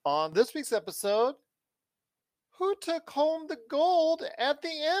On this week's episode, who took home the gold at the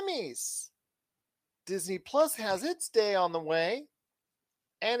Emmys? Disney Plus has its day on the way.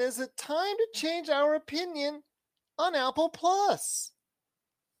 And is it time to change our opinion on Apple Plus?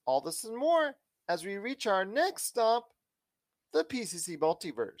 All this and more as we reach our next stop, the PCC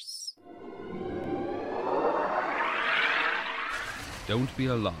Multiverse. Don't be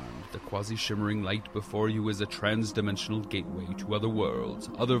alarmed. The quasi-shimmering light before you is a trans-dimensional gateway to other worlds,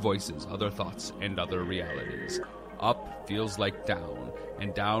 other voices, other thoughts, and other realities. Up feels like down,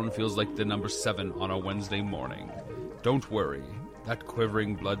 and down feels like the number 7 on a Wednesday morning. Don't worry. That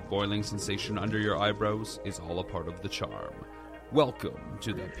quivering, blood-boiling sensation under your eyebrows is all a part of the charm. Welcome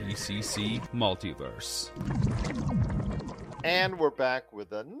to the PCC Multiverse. And we're back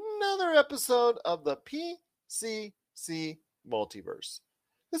with another episode of the PCC Multiverse.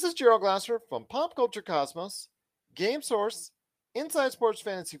 This is Gerald Glasser from Pop Culture Cosmos, Game Source, Inside Sports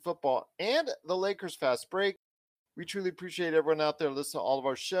Fantasy Football, and the Lakers Fast Break. We truly appreciate everyone out there listening to all of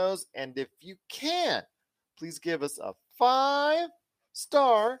our shows. And if you can, please give us a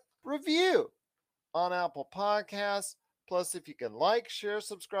 5-star review on Apple Podcasts. Plus, if you can like, share,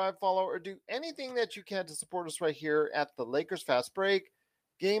 subscribe, follow, or do anything that you can to support us right here at the Lakers Fast Break,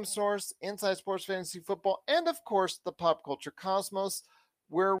 Game Source, Inside Sports Fantasy Football, and of course, the Pop Culture Cosmos,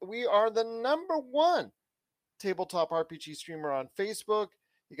 where we are the number 1 tabletop RPG streamer on Facebook.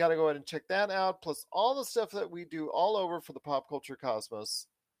 You got to go ahead and check that out. Plus, all the stuff that we do all over for the Pop Culture Cosmos.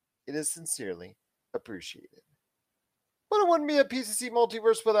 It is sincerely appreciated. But it wouldn't be a PCC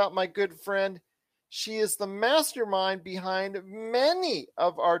Multiverse without my good friend. She is the mastermind behind many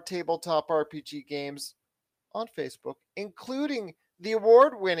of our tabletop RPG games on Facebook, including the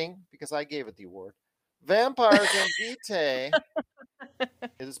award-winning, because I gave it the award, Vampires and Vitae.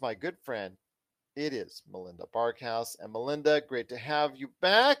 It is my good friend. It is Melinda Barkhouse. And Melinda, great to have you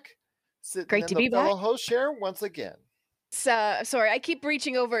back. Sitting Great in to the be fellow back. host chair once again. Sorry, I keep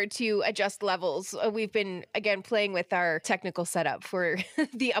reaching over to adjust levels. We've been, again, playing with our technical setup for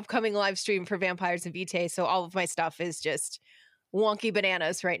the upcoming live stream for Vampires and Vitae, so all of my stuff is just wonky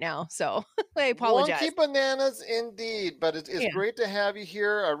bananas right now, so I apologize. Wonky bananas indeed, but it's great to have you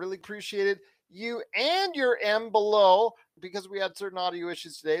here. I really appreciate it. You and your M below, because we had certain audio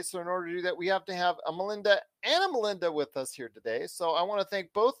issues today, so in order to do that, we have to have a Melinda and a Melinda with us here today. So I want to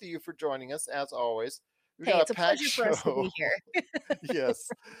thank both of you for joining us, as always. Hey, it's a pleasure for us to be here. Yes,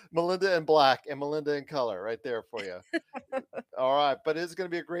 Melinda in black and Melinda in color right there for you. All right, but it's going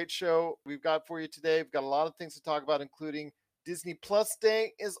to be a great show we've got for you today. We've got a lot of things to talk about, including Disney Plus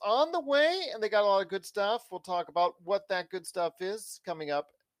Day is on the way, and they got a lot of good stuff. We'll talk about what that good stuff is coming up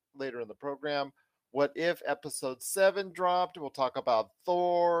later in the program. What if episode 7 dropped? We'll talk about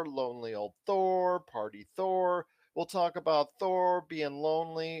Thor, Lonely Old Thor, Party Thor. We'll talk about Thor being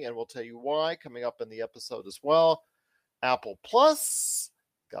lonely, and we'll tell you why coming up in the episode as well. Apple Plus,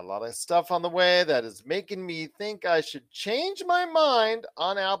 got a lot of stuff on the way that is making me think I should change my mind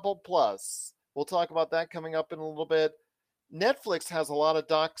on Apple Plus. We'll talk about that coming up in a little bit. Netflix has a lot of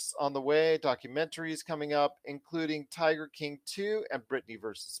docs on the way, documentaries coming up, including Tiger King 2 and Britney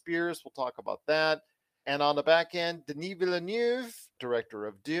vs. Spears. We'll talk about that. And on the back end, Denis Villeneuve, director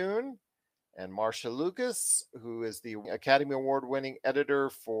of Dune, and Marcia Lucas, who is the Academy Award-winning editor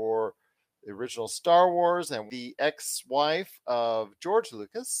for the original Star Wars and the ex-wife of George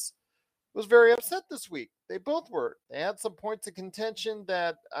Lucas, was very upset this week. They both were. They had some points of contention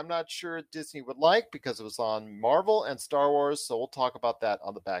that I'm not sure Disney would like because it was on Marvel and Star Wars, so we'll talk about that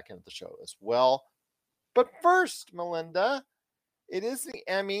on the back end of the show as well. But first, Melinda, it is the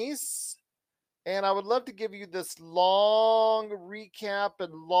Emmys, and I would love to give you this long recap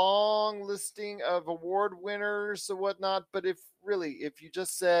and long listing of award winners and whatnot, but if you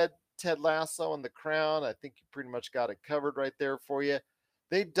just said Ted Lasso and The Crown, I think you pretty much got it covered right there for you.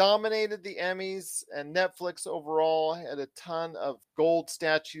 They dominated the Emmys, and Netflix overall had a ton of gold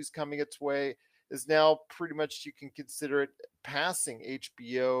statues coming its way. Is now pretty much, you can consider it passing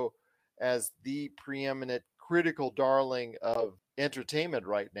HBO as the preeminent critical darling of entertainment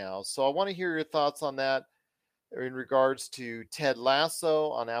right now. So I want to hear your thoughts on that in regards to Ted Lasso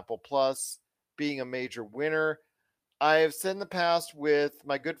on Apple Plus being a major winner. I have said in the past with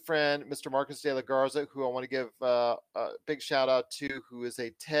my good friend, Mr. Marcus de la Garza, who I want to give a big shout out to, who is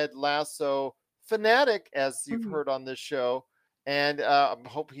a Ted Lasso fanatic, as you've heard on this show. And I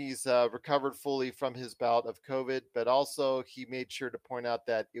hope he's recovered fully from his bout of COVID. But also, he made sure to point out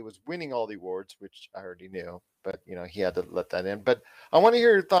that it was winning all the awards, which I already knew. But, he had to let that in. But I want to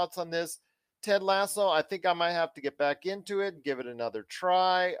hear your thoughts on this. Ted Lasso, I think I might have to get back into it, give it another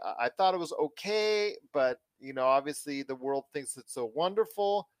try. I thought it was okay, but obviously the world thinks it's so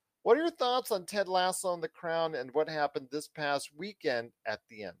wonderful. What are your thoughts on Ted Lasso and The Crown and what happened this past weekend at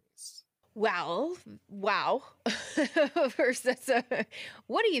the Emmys? Well, wow. First,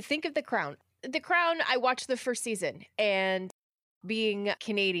 what do you think of The Crown? The Crown, I watched the first season, and being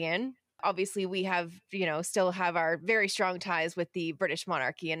Canadian, obviously we have, still have our very strong ties with the British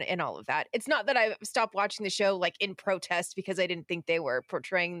monarchy and all of that. It's not that I stopped watching the show like in protest because I didn't think they were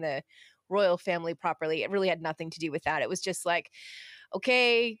portraying the royal family properly. It really had nothing to do with that. It was just like,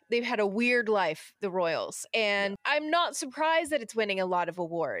 okay, they've had a weird life, the Royals. And I'm not surprised that it's winning a lot of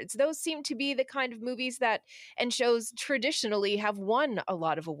awards. Those seem to be the kind of movies that and shows traditionally have won a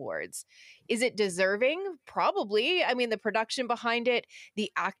lot of awards. Is it deserving? Probably. I mean, the production behind it, the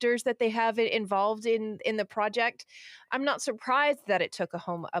actors that they have involved in the project, I'm not surprised that it took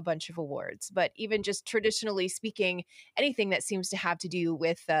home a bunch of awards. But even just traditionally speaking, anything that seems to have to do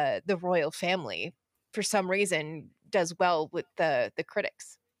with the royal family, for some reason, does well with the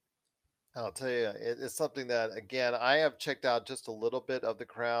critics. I'll tell you, it's something that, again, I have checked out just a little bit of The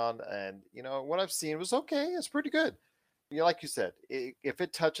Crown, and what I've seen was okay. It's pretty good. Like you said, if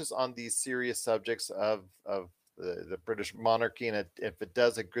it touches on these serious subjects of the British monarchy, and if it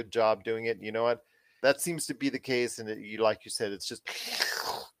does a good job doing it, you know what, that seems to be the case. And like you said, it's just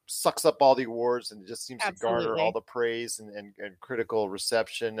sucks up all the awards, and it just seems to garner all the praise and critical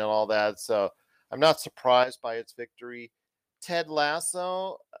reception and all that. So I'm not surprised by its victory. Ted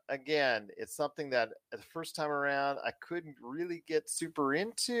Lasso, again, it's something that the first time around I couldn't really get super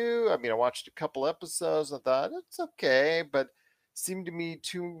into. I mean, I watched a couple episodes and thought it's okay, but seemed to me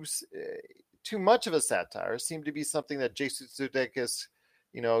too much of a satire. It seemed to be something that Jason Sudeikis,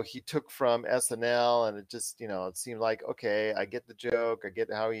 he took from SNL, and it just, it seemed like, okay, I get the joke, I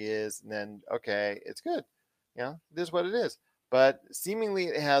get how he is, and then okay, it's good. It is what it is. But seemingly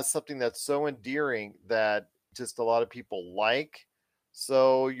it has something that's so endearing that just a lot of people like.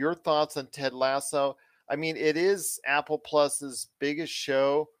 So your thoughts on Ted Lasso? I mean, it is Apple Plus's biggest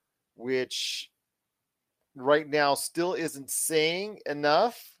show, which right now still isn't saying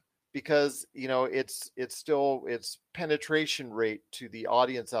enough because, it's still, its penetration rate to the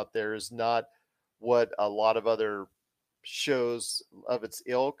audience out there is not what a lot of other shows of its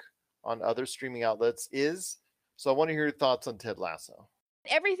ilk on other streaming outlets is. So I want to hear your thoughts on Ted Lasso.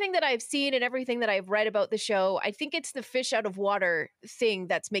 Everything that I've seen and everything that I've read about the show, I think it's the fish out of water thing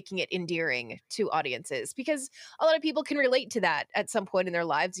that's making it endearing to audiences, because a lot of people can relate to that at some point in their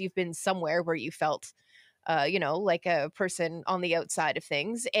lives. You've been somewhere where you felt, like a person on the outside of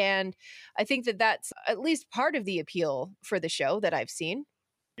things. And I think that that's at least part of the appeal for the show that I've seen.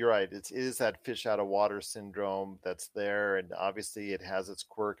 You're right. It is that fish out of water syndrome that's there. And obviously it has its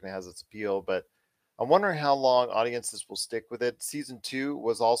quirk and it has its appeal, but I'm wondering how long audiences will stick with it. Season 2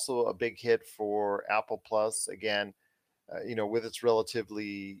 was also a big hit for Apple Plus. Again, with its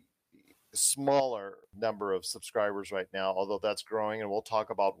relatively smaller number of subscribers right now, although that's growing. And we'll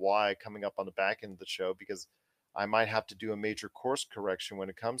talk about why coming up on the back end of the show, because I might have to do a major course correction when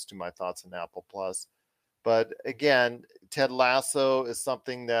it comes to my thoughts on Apple Plus. But again, Ted Lasso is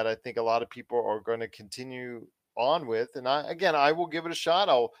something that I think a lot of people are going to continue on with. And I will give it a shot.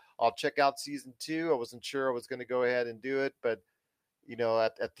 I'll check out season 2. I wasn't sure I was going to go ahead and do it, but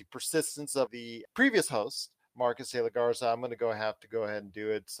at the persistence of the previous host, Marcus de la Garza, I'm going to have to go ahead and do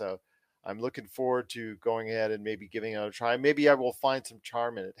it. So I'm looking forward to going ahead and maybe giving it a try. Maybe I will find some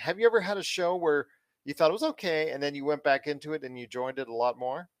charm in it. Have you ever had a show where you thought it was okay and then you went back into it and you joined it a lot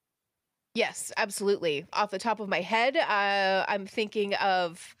more? Yes, absolutely. Off the top of my head, I'm thinking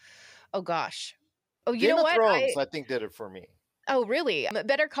of, oh gosh. Oh, you Game know of what? Thrones, I think, did it for me. Oh, really?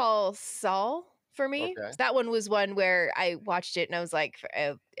 Better Call Saul for me. Okay. That one was one where I watched it and I was like,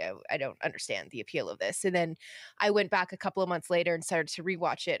 I don't understand the appeal of this. And then I went back a couple of months later and started to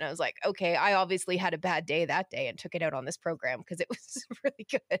rewatch it. And I was like, okay, I obviously had a bad day that day and took it out on this program because it was really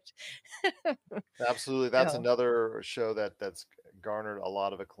good. Absolutely. That's So, another show that's garnered a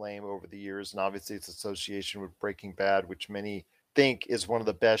lot of acclaim over the years. And obviously its association with Breaking Bad, which many think is one of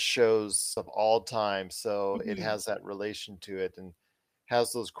the best shows of all time. So it has that relation to it and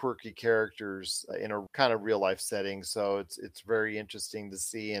has those quirky characters in a kind of real life setting. So it's very interesting to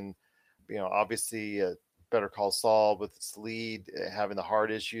see. And, obviously Better Call Saul with its lead having the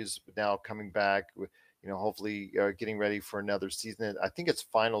heart issues, but now coming back with, hopefully getting ready for another season. I think it's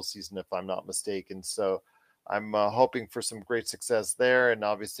final season, if I'm not mistaken. So I'm hoping for some great success there. And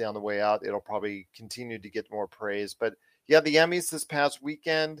obviously on the way out, it'll probably continue to get more praise. But yeah, the Emmys this past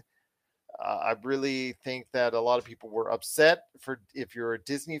weekend, I really think that a lot of people were upset if you're a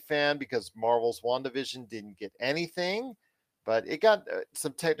Disney fan, because Marvel's WandaVision didn't get anything. but it got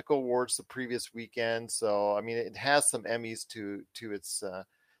some technical awards the previous weekend. So I mean, it has some Emmys to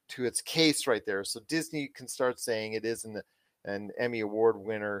its case right there. So Disney can start saying it is an Emmy Award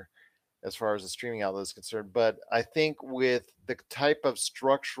winner as far as the streaming outlet is concerned. But I think with the type of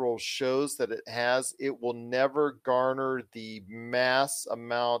structural shows that it has, it will never garner the mass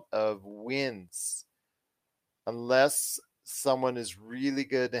amount of wins unless someone is really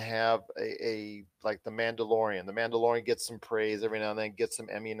good to have a like the Mandalorian. The Mandalorian gets some praise every now and then, gets some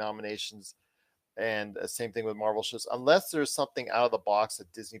Emmy nominations, and same thing with Marvel shows. Unless there's something out of the box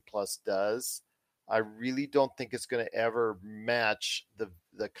that Disney Plus does, I really don't think it's going to ever match the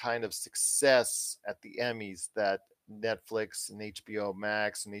kind of success at the Emmys that Netflix and HBO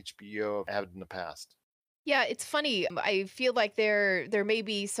Max and HBO have had in the past. Yeah, it's funny. I feel like there may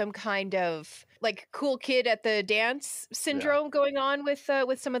be some kind of like cool kid at the dance syndrome going on with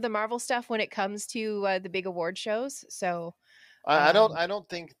some of the Marvel stuff when it comes to the big award shows. So I don't um, I don't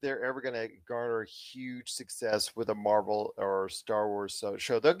think they're ever going to garner huge success with a Marvel or Star Wars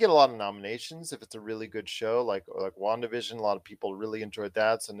show. They'll get a lot of nominations if it's a really good show, like WandaVision. A lot of people really enjoyed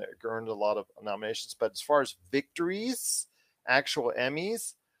that, so it earned a lot of nominations. But as far as victories, actual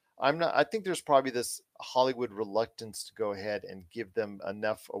Emmys, I'm not. I think there's probably this Hollywood reluctance to go ahead and give them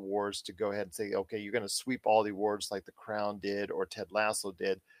enough awards to go ahead and say, okay, you're going to sweep all the awards like The Crown did or Ted Lasso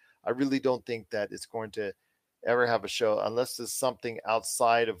did. I really don't think that it's going to ever have a show unless there's something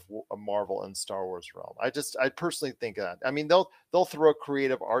outside of a Marvel and Star Wars realm. I personally think that. I mean, they'll throw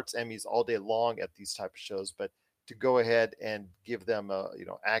creative arts Emmys all day long at these type of shows, but to go ahead and give them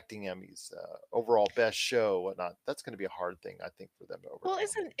acting Emmys, overall best show, whatnot, that's going to be a hard thing I think for them to well,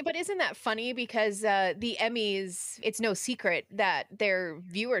 overcome. isn't that funny? Because the Emmys, it's no secret that their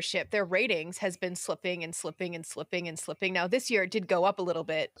viewership, their ratings has been slipping and slipping and slipping and slipping. Now this year it did go up a little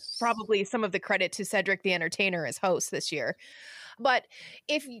bit. Probably some of the credit to Cedric the Entertainer as host this year. But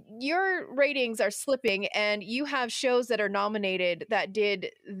if your ratings are slipping and you have shows that are nominated that did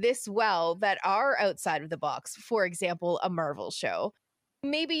this well that are outside of the box, for example, a Marvel show,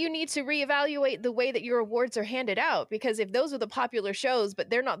 maybe you need to reevaluate the way that your awards are handed out, because if those are the popular shows but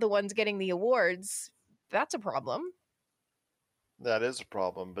they're not the ones getting the awards, that's a problem. That is a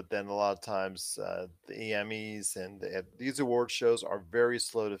problem, but then a lot of times the Emmys and these award shows are very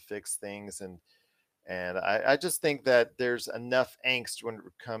slow to fix things, and I just think that there's enough angst when it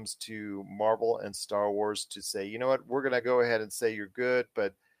comes to Marvel and Star Wars to say, you know what, we're going to go ahead and say you're good,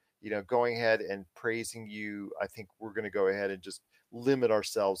 but going ahead and praising you, I think we're going to go ahead and just limit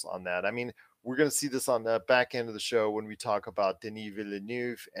ourselves on that. I mean, we're going to see this on the back end of the show when we talk about Denis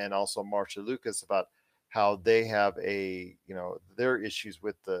Villeneuve and also Marcia Lucas about how they have their issues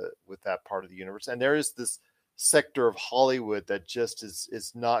with that part of the universe, and there is this sector of Hollywood that just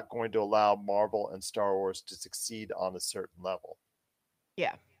is not going to allow Marvel and Star Wars to succeed on a certain level.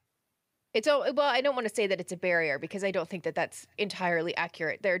 Yeah. Well, I don't want to say that it's a barrier because I don't think that that's entirely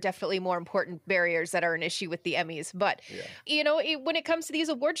accurate. There are definitely more important barriers that are an issue with the Emmys. But, when it comes to these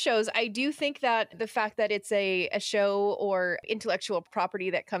award shows, I do think that the fact that it's a show or intellectual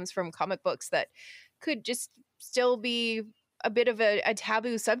property that comes from comic books that could just still be a bit of a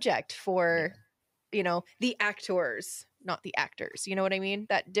taboo subject for, the actors, not the actors. You know what I mean?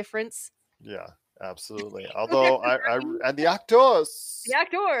 That difference. Yeah. Absolutely. Although I and the actors,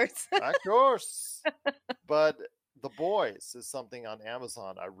 actors, but The Boys is something on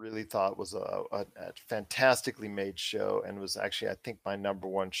Amazon I really thought was a fantastically made show, and was actually, I think, my number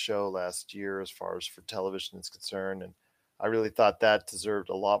one show last year as far as for television is concerned. And I really thought that deserved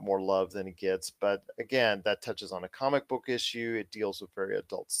a lot more love than it gets. But again, that touches on a comic book issue. It deals with very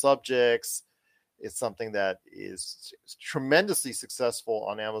adult subjects. It's something that is tremendously successful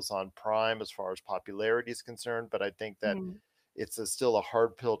on Amazon Prime as far as popularity is concerned. But I think that it's still a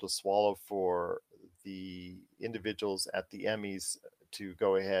hard pill to swallow for the individuals at the Emmys to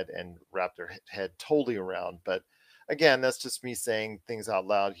go ahead and wrap their head totally around. But again, that's just me saying things out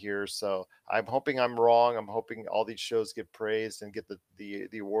loud here. So I'm hoping I'm wrong. I'm hoping all these shows get praised and get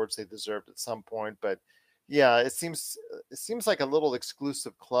the awards they deserved at some point. But yeah, it seems like a little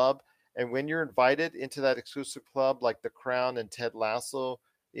exclusive club. And when you're invited into that exclusive club, like The Crown and Ted Lasso,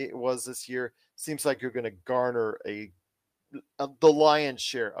 it was this year, seems like you're going to garner the lion's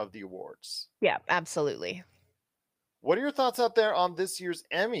share of the awards. Yeah, absolutely. What are your thoughts out there on this year's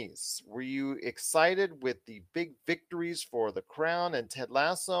Emmys? Were you excited with the big victories for The Crown and Ted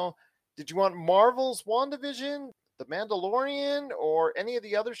Lasso? Did you want Marvel's WandaVision, The Mandalorian, or any of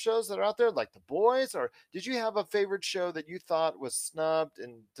the other shows that are out there, like The Boys? Or did you have a favorite show that you thought was snubbed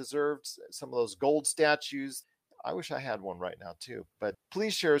and deserved some of those gold statues? I wish I had one right now too. But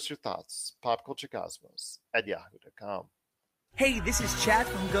please share us your thoughts. PopCultureCosmos@yahoo.com. Hey, this is Chad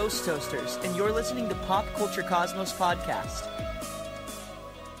from Ghost Toasters, and you're listening to Pop Culture Cosmos Podcast.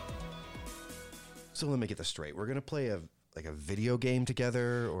 So let me get this straight. We're gonna play a video game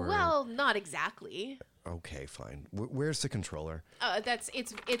together, or Well, not exactly. okay, fine. Where's the controller?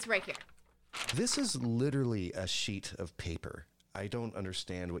 It's right here. This is literally a sheet of paper. I don't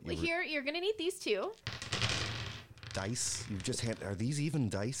understand what you. Here, you're gonna need these two. Dice? You've just are these even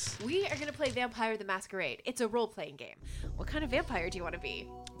dice? We are gonna play Vampire the Masquerade. It's a role-playing game. What kind of vampire do you want to be?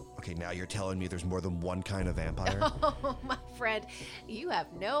 Okay, now you're telling me there's more than one kind of vampire? Oh, my friend, you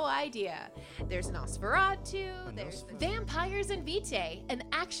have no idea. There's Nosferatu, there's Vampires and Vitae, an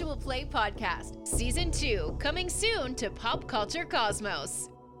actual play podcast. Season 2, coming soon to Pop Culture Cosmos.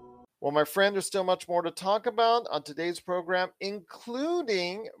 Well, my friend, there's still much more to talk about on today's program,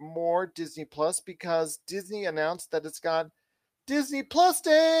 including more Disney Plus, because Disney announced that it's got Disney Plus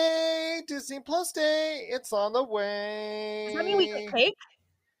Day! Disney Plus Day! It's on the way! Does that mean we get cake?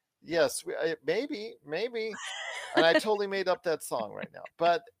 Yes, maybe. And I totally made up that song right now.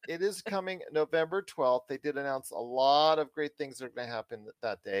 But it is coming November 12th. They did announce a lot of great things that are going to happen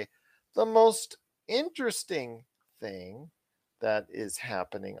that day. The most interesting thing that is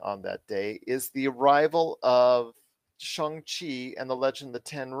happening on that day is the arrival of Shang-Chi and the Legend of the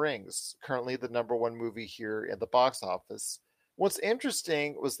Ten Rings, currently the #1 movie here in the box office. What's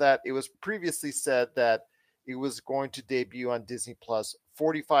interesting was that it was previously said that it was going to debut on Disney Plus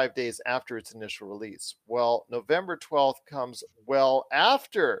 45 days after its initial release. Well, November 12th comes well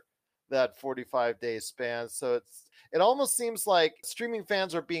after that 45-day span, so it almost seems like streaming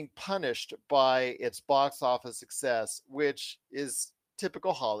fans are being punished by its box office success, which is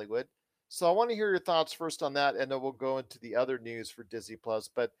typical Hollywood. So I want to hear your thoughts first on that, and then we'll go into the other news for Disney Plus.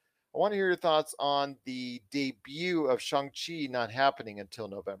 But I want to hear your thoughts on the debut of Shang-Chi not happening until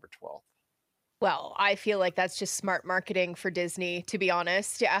November 12th. Well, I feel like that's just smart marketing for Disney, to be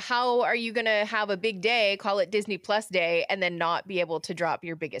honest. How are you going to have a big day, call it Disney Plus Day, and then not be able to drop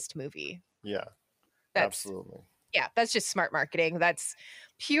your biggest movie? Yeah, that's, absolutely. Yeah, that's just smart marketing. That's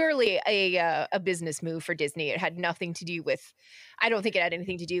purely a business move for Disney. It had nothing to do with, I don't think it had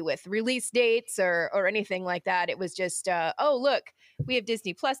anything to do with release dates or anything like that. It was just, oh, look, we have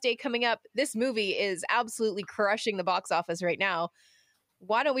Disney Plus Day coming up. This movie is absolutely crushing the box office right now.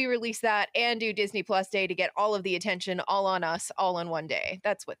 Why don't we release that and do Disney Plus Day to get all of the attention all on us, all in one day?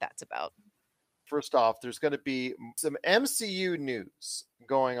 That's what that's about. First off, there's going to be some MCU news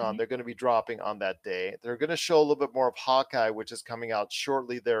going on. Mm-hmm. They're going to be dropping on that day. They're going to show a little bit more of Hawkeye, which is coming out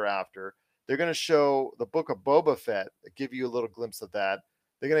shortly thereafter. They're going to show the Book of Boba Fett, give you a little glimpse of that.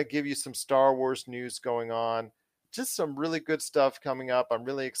 They're going to give you some Star Wars news going on. Just some really good stuff coming up. I'm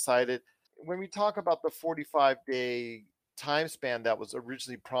really excited. When we talk about the 45-day time span that was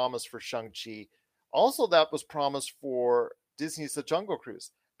originally promised for Shang-Chi, also that was promised for Disney's The Jungle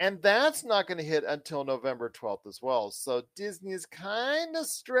Cruise. And that's not going to hit until November 12th as well. So Disney is kind of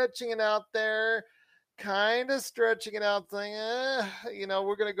stretching it out there, saying, we're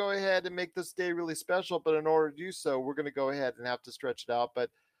going to go ahead and make this day really special. But in order to do so, we're going to go ahead and have to stretch it out.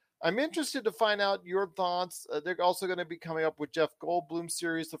 But I'm interested to find out your thoughts. They're also going to be coming up with Jeff Goldblum's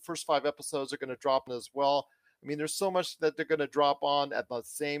series. The first 5 episodes are going to drop as well. I mean, there's so much that they're going to drop on at the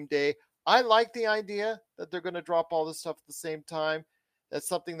same day. I like the idea that they're going to drop all this stuff at the same time. That's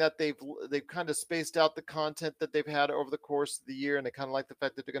something that they've kind of spaced out the content that they've had over the course of the year, and I kind of like the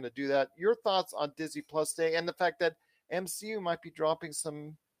fact that they're going to do that. Your thoughts on Disney Plus Day and the fact that MCU might be dropping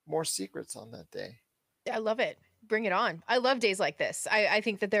some more secrets on that day? I love it. Bring it on. I love days like this. I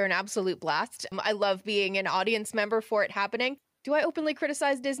think that they're an absolute blast. I love being an audience member for it happening. Do I openly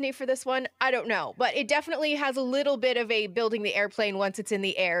criticize Disney for this one? I don't know, but it definitely has a little bit of a building the airplane once it's in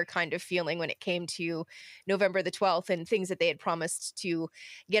the air kind of feeling when it came to November the 12th and things that they had promised to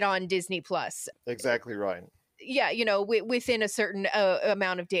get on Disney Plus. Exactly right. Yeah, within a certain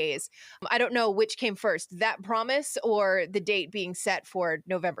amount of days. I don't know which came first, that promise or the date being set for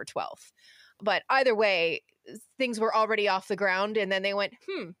November 12th. But either way, things were already off the ground, and then they went,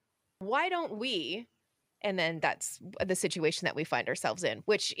 why don't we? And then that's the situation that we find ourselves in,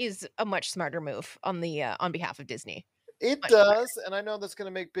 which is a much smarter move on behalf of Disney. It does, and I know that's going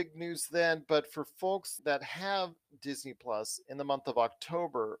to make big news then, but for folks that have Disney Plus in the month of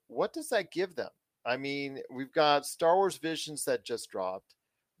October, what does that give them? I mean, we've got Star Wars Visions that just dropped.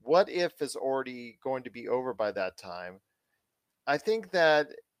 What If is already going to be over by that time. I think that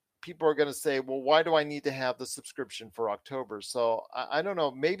people are going to say, well, why do I need to have the subscription for October? So I don't know,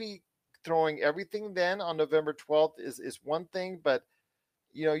 maybe throwing everything then on November 12th is one thing, but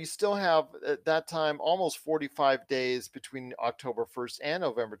you still have at that time almost 45 days between October 1st and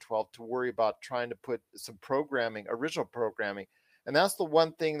November 12th to worry about trying to put some programming, original programming. And that's the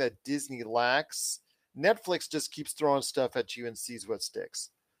one thing that Disney lacks. Netflix just keeps throwing stuff at you and sees what sticks.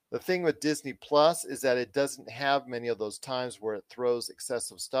 The thing with Disney Plus is that it doesn't have many of those times where it throws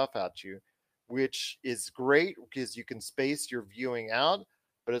excessive stuff at you, which is great because you can space your viewing out,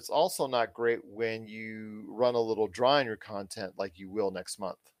 but it's also not great when you run a little dry on your content like you will next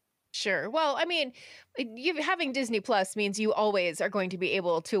month. Sure. Well, I mean, having Disney Plus means you always are going to be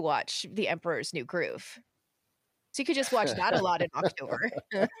able to watch The Emperor's New Groove. So you could just watch that a lot in October.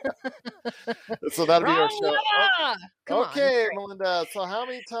 So that'll be our Wrong show. Melinda! Come on. Okay, Great. Melinda. So how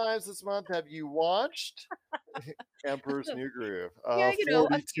many times this month have you watched Emperor's New Groove? Yeah, a few.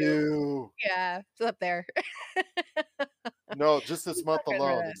 42. Yeah, it's up there. No, just this month Talking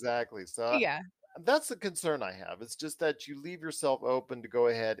alone. about it. Exactly. So Yeah. that's the concern I have. It's just that you leave yourself open to go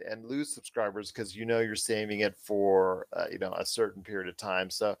ahead and lose subscribers because you're saving it for a certain period of time.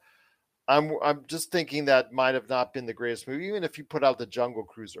 So I'm just thinking that might have not been the greatest move. Even if you put out the Jungle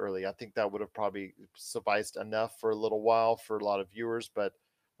Cruise early, I think that would have probably sufficed enough for a little while for a lot of viewers. But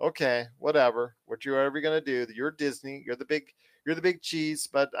okay, whatever. Whatever you're gonna do, you're Disney. You're the big cheese.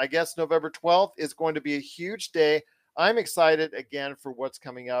 But I guess November 12th is going to be a huge day. I'm excited again for what's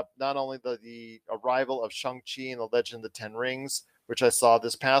coming up. Not only the arrival of Shang-Chi and the Legend of the Ten Rings, which I saw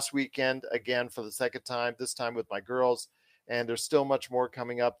this past weekend again for the second time, this time with my girls. And there's still much more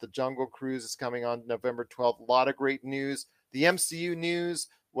coming up. The Jungle Cruise is coming on November 12th. A lot of great news. The MCU news,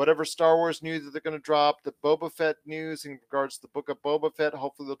 whatever Star Wars news that they're going to drop, the Boba Fett news in regards to the book of Boba Fett.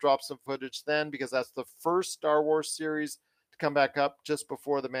 Hopefully they'll drop some footage then because that's the first Star Wars series to come back up just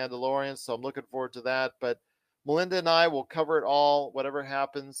before The Mandalorian. So I'm looking forward to that. But Melinda and I will cover it all, whatever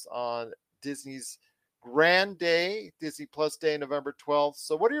happens on Disney's grand day, Disney Plus Day, November 12th.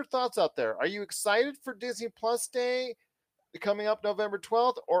 So what are your thoughts out there? Are you excited for Disney Plus Day coming up November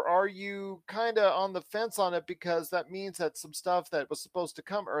 12th, or are you kind of on the fence on it because that means that some stuff that was supposed to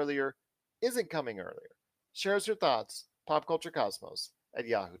come earlier isn't coming earlier? Share us your thoughts,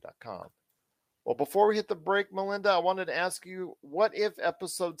 popculturecosmos@yahoo.com. Well, before we hit the break, Melinda, I wanted to ask you, what if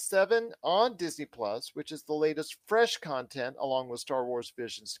episode 7 on Disney Plus, which is the latest fresh content along with Star Wars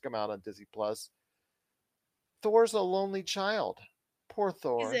Visions to come out on Disney Plus, Thor's a lonely child. Poor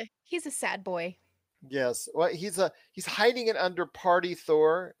Thor. He's a sad boy. Yes. Well, he's hiding it under Party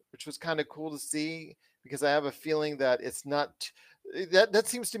Thor, which was kind of cool to see because I have a feeling that it's not that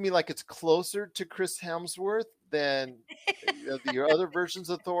seems to me like it's closer to Chris Hemsworth than your other versions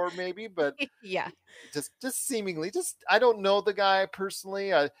of Thor, maybe, but Yeah. just seemingly, I don't know the guy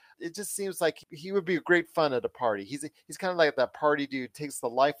personally. It just seems like he would be great fun at a party. He's kind of like that party dude, takes the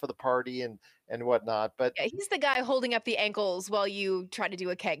life of the party and whatnot. But Yeah, he's the guy holding up the ankles while you try to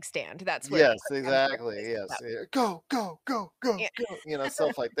do a keg stand. That's where yes, exactly. Yes, yeah. Go, Yeah. go,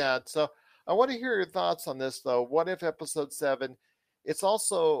 stuff like that. So I want to hear your thoughts on this, though. What if episode 7? It's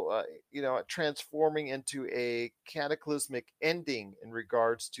also, transforming into a cataclysmic ending in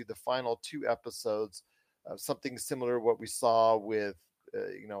regards to the final 2 episodes, something similar to what we saw with,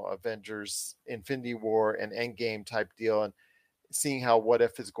 Avengers, Infinity War, and Endgame type deal, and seeing how What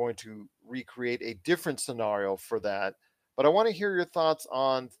If is going to recreate a different scenario for that. But I want to hear your thoughts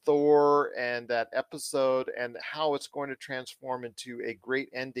on Thor and that episode and how it's going to transform into a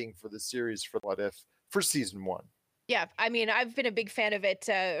great ending for the series for What If for season 1. Yeah, I mean, I've been a big fan of it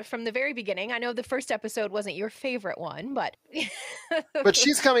from the very beginning. I know the first episode wasn't your favorite one, but but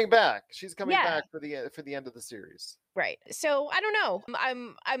she's coming back. She's coming Yeah. back for the end of the series. Right. So I don't know.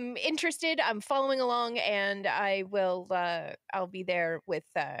 I'm interested. I'm following along, and I will. I'll be there with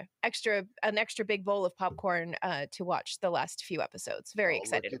an extra big bowl of popcorn to watch the last few episodes. Very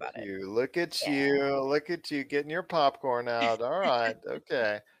excited about it. Look at you getting your popcorn out. All right,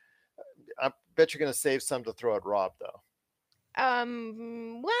 okay. I bet you're going to save some to throw at Rob, though.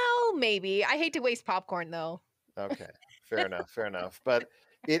 Well, maybe. I hate to waste popcorn, though. Okay, fair enough. But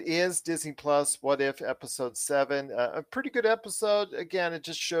it is Disney Plus. What If episode 7? A pretty good episode. Again, it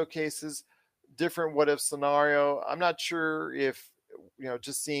just showcases different what if scenario. I'm not sure if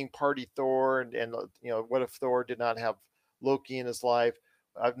just seeing Party Thor and what if Thor did not have Loki in his life.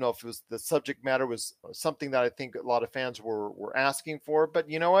 I don't know if it was the subject matter was something that I think a lot of fans were asking for, but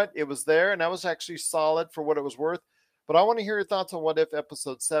you know what? It was there, and that was actually solid for what it was worth. But I want to hear your thoughts on What If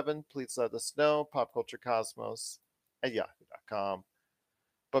episode 7. Please let us know. popculturecosmos@yahoo.com.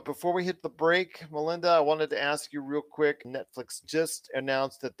 But before we hit the break, Melinda, I wanted to ask you real quick. Netflix just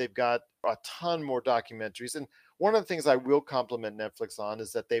announced that they've got a ton more documentaries. And one of the things I will compliment Netflix on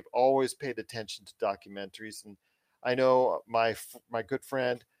is that they've always paid attention to documentaries. And I know my good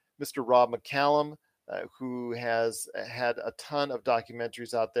friend, Mr. Rob McCallum, who has had a ton of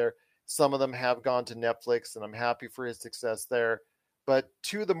documentaries out there. Some of them have gone to Netflix, and I'm happy for his success there. But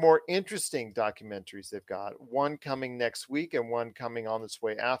two of the more interesting documentaries they've got, one coming next week and one coming on its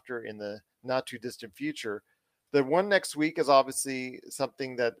way after in the not too distant future. The one next week is obviously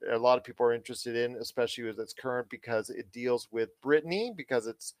something that a lot of people are interested in, especially as it's current, because it deals with Britney, because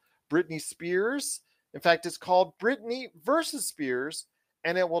it's Britney Spears. In fact, it's called Britney versus Spears,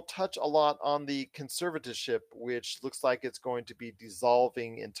 and it will touch a lot on the conservatorship, which looks like it's going to be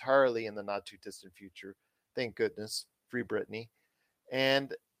dissolving entirely in the not too distant future. Thank goodness. Free Britney.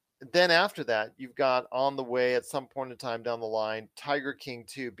 And then after that, you've got on the way at some point in time down the line, Tiger King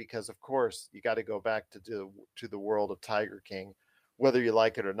 2, because of course you got to go back to the world of Tiger King, whether you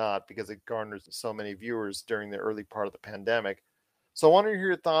like it or not, because it garners so many viewers during the early part of the pandemic. So I want to hear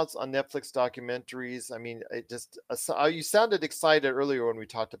your thoughts on Netflix documentaries. I mean, you sounded excited earlier when we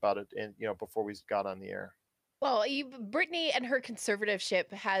talked about it, and before we got on the air. Well, Brittany and her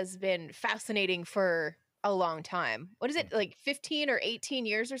conservatorship has been fascinating for a long time. What is it, like 15 or 18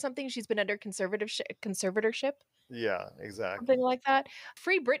 years or something? She's been under conservatorship. Yeah, exactly. Something like that.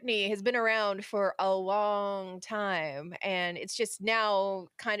 Free Britney has been around for a long time, and it's just now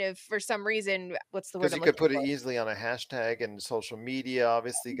kind of, for some reason, what's the word? Because you could put it easily on a hashtag, and social media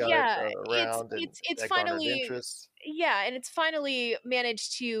obviously got it around, it's that finally garnered interest. Yeah, and it's finally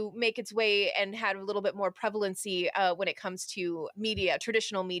managed to make its way and had a little bit more prevalency when it comes to media,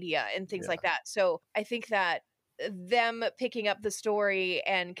 traditional media, and things like that. So I think that them picking up the story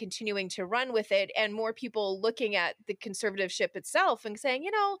and continuing to run with it, and more people looking at the conservatorship itself and saying,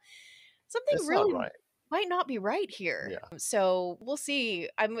 something It's really not right. might not be right here. Yeah. So we'll see.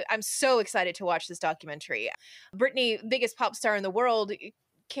 I'm so excited to watch this documentary. Britney, biggest pop star in the world,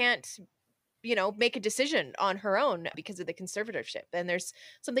 can't make a decision on her own because of the conservatorship, and there's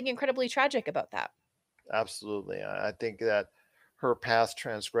something incredibly tragic about that. Absolutely. I think that her past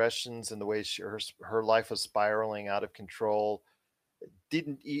transgressions and the way her life was spiraling out of control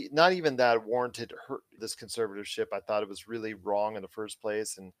not even that warranted this conservatorship. I thought it was really wrong in the first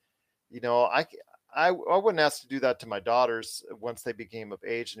place, and I wouldn't ask to do that to my daughters once they became of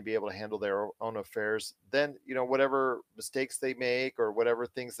age and to be able to handle their own affairs. Then whatever mistakes they make or whatever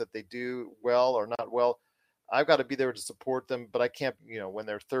things that they do well or not well, I've got to be there to support them. But I can't, when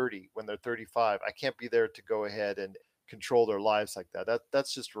they're 30, when they're 35, I can't be there to go ahead and control their lives like that.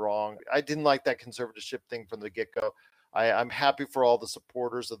 That's just wrong. I didn't like that conservatorship thing from the get-go. I'm happy for all the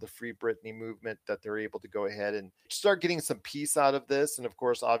supporters of the Free Britney movement that they're able to go ahead and start getting some peace out of this. And of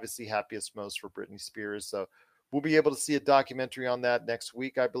course, obviously happiest most for Britney Spears. So we'll be able to see a documentary on that next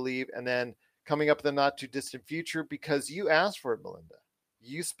week, I believe. And then coming up in the not too distant future, because you asked for it, Melinda,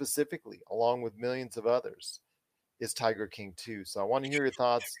 you specifically, along with millions of others, is Tiger King 2. So I want to hear your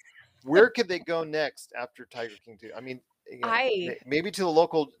thoughts. Where could they go next after Tiger King 2? I mean, maybe to the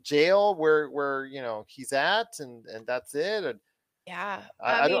local jail where he's at, and that's it. And yeah,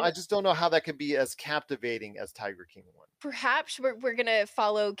 I just don't know how that could be as captivating as Tiger King 1. Perhaps we're gonna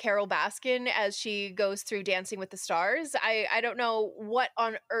follow Carol Baskin as she goes through Dancing with the Stars. I don't know what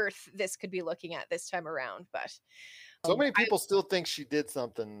on earth this could be looking at this time around, but so many people still think she did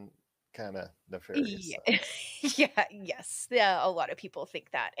something kind of nefarious. Yeah, a lot of people think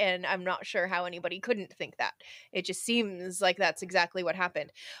that, and I'm not sure how anybody couldn't think that. It just seems like that's exactly what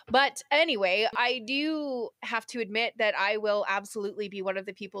happened. But anyway, I do have to admit that I will absolutely be one of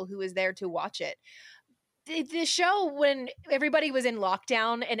the people who is there to watch it. The show, when everybody was in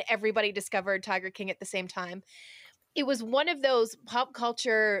lockdown and everybody discovered Tiger King at the same time, it was one of those pop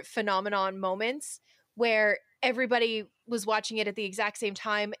culture phenomenon moments where everybody was watching it at the exact same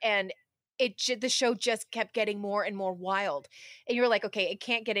time, and the show just kept getting more and more wild. And you're like, okay, it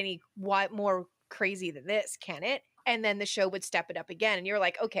can't get any more crazy than this, can it? And then the show would step it up again, and you're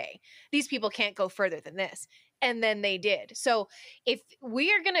like, okay, these people can't go further than this. And then they did. So if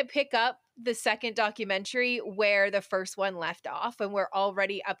we are going to pick up the second documentary where the first one left off, and we're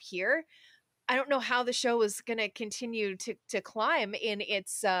already up here, I don't know how the show is going to continue to climb in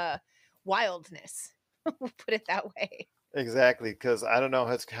its wildness. We'll put it that way. Exactly, because I don't know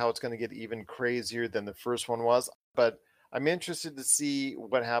how it's going to get even crazier than the first one was. But I'm interested to see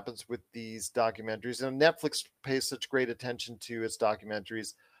what happens with these documentaries. And Netflix pays such great attention to its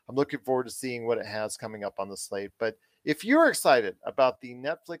documentaries. I'm looking forward to seeing what it has coming up on the slate. But if you're excited about the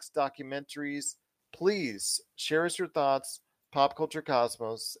Netflix documentaries, please share us your thoughts,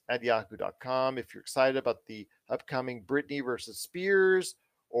 popculturecosmos@yahoo.com. If you're excited about the upcoming Britney versus Spears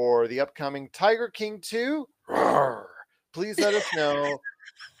or the upcoming Tiger King 2, please let us know.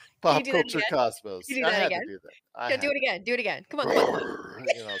 Pop do that Culture again? Cosmos. Can you do I that had again? to do that. I Yeah, had do it to. again. Do it again. Come on, come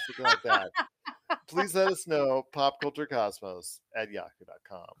on. Something like that. Please let us know, popculturecosmos at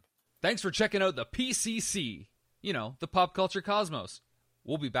yahoo.com. Thanks for checking out the PCC, the Pop Culture Cosmos.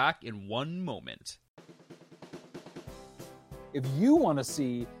 We'll be back in one moment. If you want to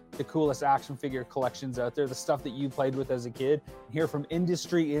see the coolest action figure collections out there, the stuff that you played with as a kid, hear from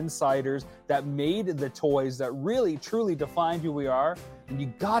industry insiders that made the toys that really, truly defined who we are, then you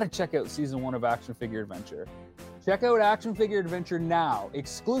got to check out Season 1 of Action Figure Adventure. Check out Action Figure Adventure now,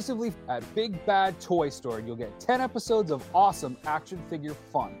 exclusively at Big Bad Toy Store. You'll get 10 episodes of awesome action figure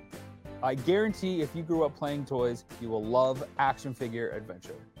fun. I guarantee if you grew up playing toys, you will love Action Figure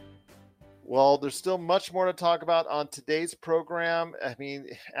Adventure. Well, there's still much more to talk about on today's program. I mean,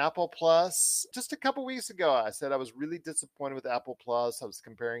 Apple Plus, just a couple weeks ago, I said I was really disappointed with Apple Plus. I was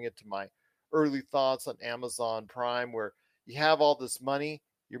comparing it to my early thoughts on Amazon Prime, where you have all this money,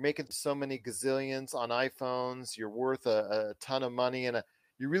 you're making so many gazillions on iPhones, you're worth a ton of money, and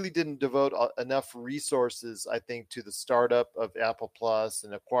you really didn't devote enough resources, I think, to the startup of Apple Plus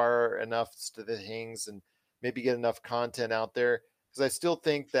and acquire enough to the things and maybe get enough content out there. Because I still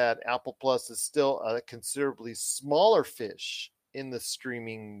think that Apple Plus is still a considerably smaller fish in the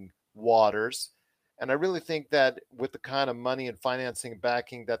streaming waters. And I really think that with the kind of money and financing and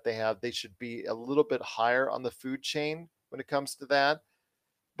backing that they have, they should be a little bit higher on the food chain when it comes to that.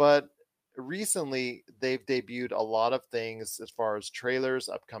 But recently, they've debuted a lot of things as far as trailers,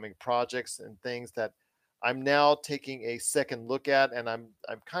 upcoming projects, and things that I'm now taking a second look at. And I'm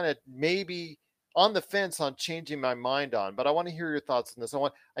kind of maybe on the fence on changing my mind on, but I want to hear your thoughts on this.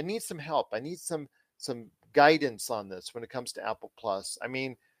 I need some help. I need some guidance on this when it comes to Apple Plus. I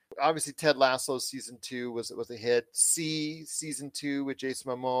mean, obviously Ted Lasso season 2 was a hit. Season 2 with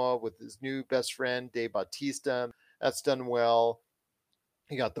Jason Momoa with his new best friend Dave Bautista, that's done well.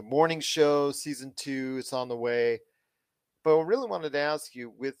 You got the morning show season 2, it's on the way. But I really wanted to ask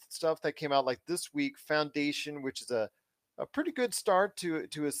you, with stuff that came out like this week, Foundation, which is a pretty good start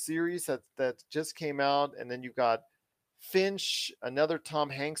to a series that just came out, and then you've got Finch, another Tom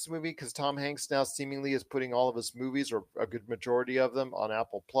Hanks movie, because Tom Hanks now seemingly is putting all of his movies, or a good majority of them, on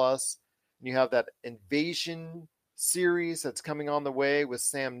Apple Plus. And you have that Invasion series that's coming on the way with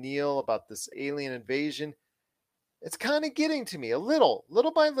Sam Neill about this alien invasion. It's kind of getting to me a little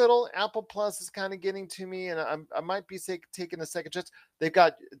by little. Apple Plus is kind of getting to me, and I might be taking a second chance. They've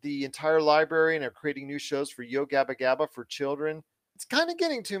got the entire library and are creating new shows for Yo Gabba Gabba for children. It's kind of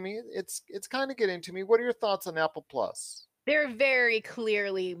getting to me. It's kind of getting to me. What are your thoughts on Apple Plus? They're very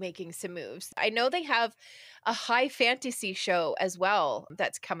clearly making some moves. I know they have a high fantasy show as well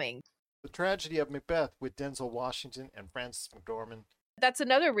that's coming. The Tragedy of Macbeth with Denzel Washington and Frances McDormand. That's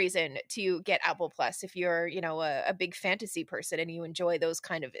another reason to get Apple Plus if you're, a big fantasy person and you enjoy those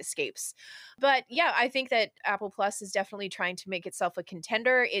kind of escapes. But yeah, I think that Apple Plus is definitely trying to make itself a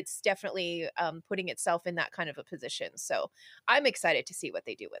contender. It's definitely putting itself in that kind of a position. So I'm excited to see what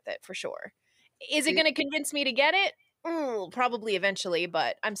they do with it for sure. Is it going to convince me to get it? Probably eventually,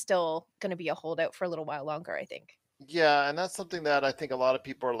 but I'm still going to be a holdout for a little while longer, I think. Yeah, and that's something that I think a lot of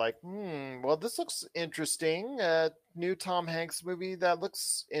people are like, well, this looks interesting. New Tom Hanks movie, that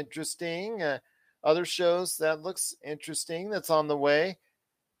looks interesting. Other shows, that looks interesting, that's on the way.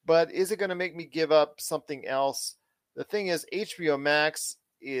 But is it going to make me give up something else? The thing is, HBO Max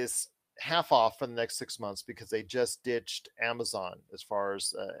is half off for the next 6 months because they just ditched Amazon as far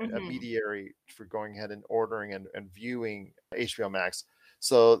as a mediary for going ahead and ordering and viewing HBO Max.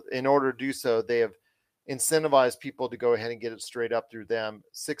 So in order to do so, they have incentivize people to go ahead and get it straight up through them.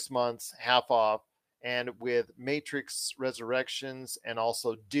 6 months, half off. And with Matrix Resurrections and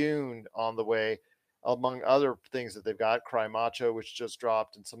also Dune on the way, among other things that they've got, Cry Macho, which just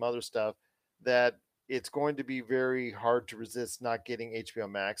dropped, and some other stuff, that it's going to be very hard to resist not getting HBO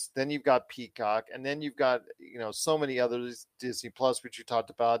Max. Then you've got Peacock, and then you've got, so many others, Disney Plus, which you talked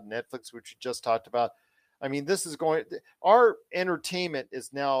about, Netflix, which you just talked about. I mean, our entertainment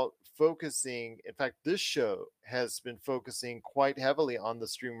is now focusing. In fact, this show has been focusing quite heavily on the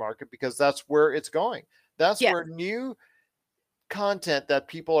stream market because that's where it's going. That's where new content that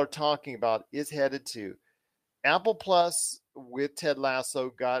people are talking about is headed to. Apple Plus with Ted Lasso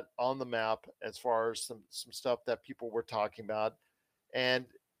got on the map as far as some stuff that people were talking about. And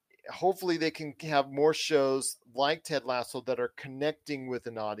hopefully they can have more shows like Ted Lasso that are connecting with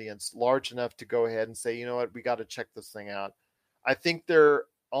an audience large enough to go ahead and say, you know what, we got to check this thing out. I think they're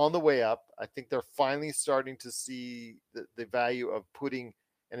on the way up. I think they're finally starting to see the value of putting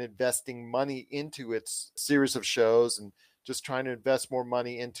and investing money into its series of shows and just trying to invest more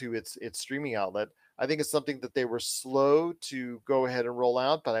money into its streaming outlet. I think it's something that they were slow to go ahead and roll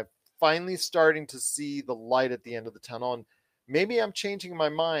out, but I finally starting to see the light at the end of the tunnel. And maybe I'm changing my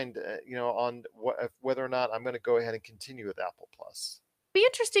mind, on whether or not I'm going to go ahead and continue with Apple Plus. Be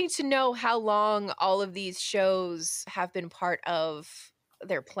interesting to know how long all of these shows have been part of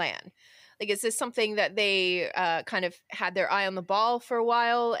their plan. Like, is this something that they kind of had their eye on the ball for a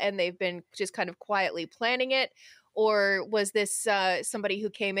while and they've been just kind of quietly planning it? Or was this somebody who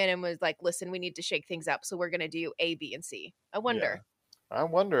came in and was like, listen, we need to shake things up, so we're going to do A, B, and C? I wonder. Yeah. I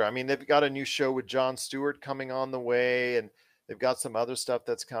wonder. I mean, they've got a new show with Jon Stewart coming on the way, and they've got some other stuff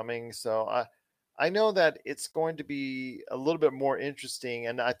that's coming. So I know that it's going to be a little bit more interesting,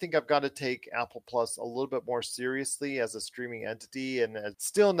 and I think I've got to take Apple Plus a little bit more seriously as a streaming entity, and it's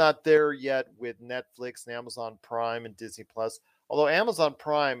still not there yet with Netflix and Amazon Prime and Disney Plus. Although Amazon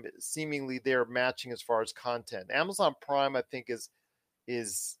Prime, seemingly they're matching as far as content. Amazon Prime, I think,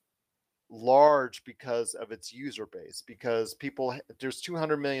 is large because of its user base, because there's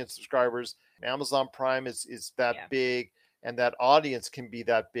 200 million subscribers. Amazon Prime is that big, and that audience can be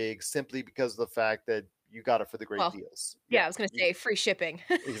that big simply because of the fact that you got it for the great deals. Yeah, I was going to say free shipping.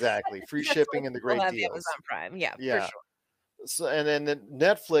 Exactly. Free shipping and the great deals. Amazon Prime. Yeah, for sure. So, and then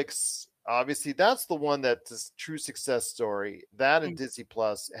Netflix, obviously, that's the one that's a true success story. That and Disney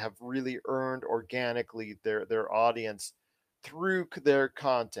Plus have really earned organically their audience through their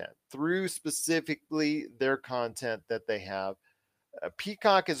content, through specifically their content that they have.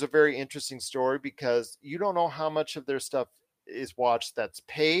 Peacock is a very interesting story because you don't know how much of their stuff is watched that's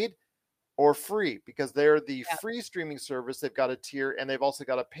paid or free, because they're the free streaming service. They've got a tier, and they've also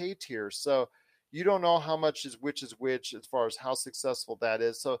got a pay tier. So you don't know how much is which as far as how successful that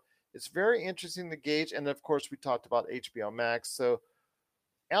is. So it's very interesting to gauge. And of course, we talked about HBO Max. So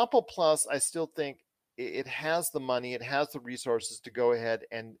Apple Plus, I still think it has the money, it has the resources to go ahead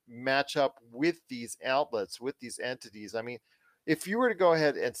and match up with these outlets, with these entities. I mean, if you were to go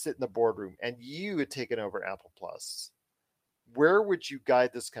ahead and sit in the boardroom and you had taken over Apple Plus, where would you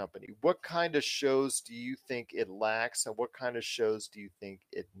guide this company? What kind of shows do you think it lacks, and what kind of shows do you think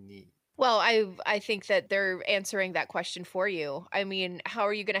it needs? Well, I think that they're answering that question for you. I mean, how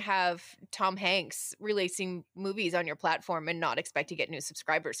are you going to have Tom Hanks releasing movies on your platform and not expect to get new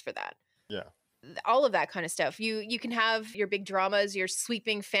subscribers for that? Yeah. All of that kind of stuff. You can have your big dramas, your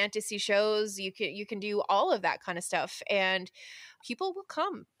sweeping fantasy shows. You can do all of that kind of stuff, and people will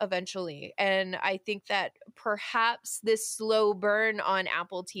come eventually. And I think that perhaps this slow burn on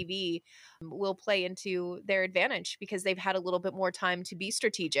Apple TV will play into their advantage because they've had a little bit more time to be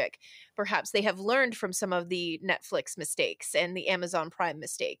strategic. Perhaps they have learned from some of the Netflix mistakes and the Amazon Prime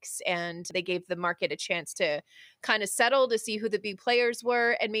mistakes, and they gave the market a chance to kind of settle to see who the big players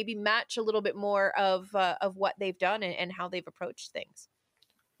were and maybe match a little bit more of what they've done and how they've approached things.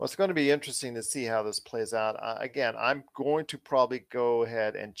 Well, it's going to be interesting to see how this plays out. Again, I'm going to probably go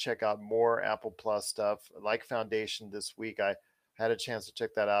ahead and check out more Apple Plus stuff, like Foundation this week. I had a chance to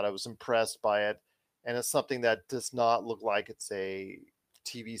check that out. I was impressed by it. And it's something that does not look like it's a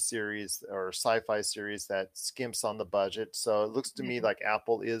TV series or sci-fi series that skimps on the budget. So it looks to me like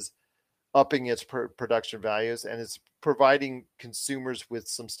Apple is upping its production values, and it's providing consumers with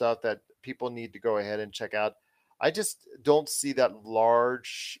some stuff that people need to go ahead and check out. I just don't see that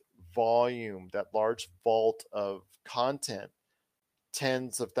large volume, that large vault of content,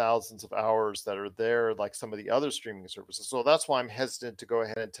 tens of thousands of hours that are there, like some of the other streaming services. So that's why I'm hesitant to go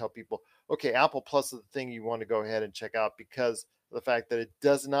ahead and tell people, okay, Apple Plus is the thing you want to go ahead and check out, because of the fact that it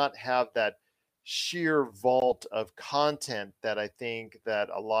does not have that sheer vault of content that I think that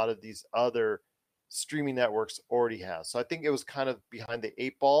a lot of these other streaming networks already have. So I think it was kind of behind the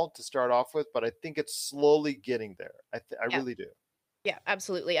eight ball to start off with, but I think it's slowly getting there. I really do. Yeah,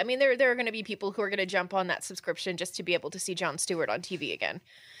 absolutely. I mean, there are going to be people who are going to jump on that subscription just to be able to see Jon Stewart on TV again.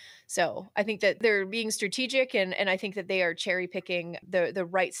 So I think that they're being strategic, and I think that they are cherry picking the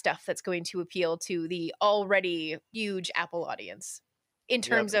right stuff that's going to appeal to the already huge Apple audience in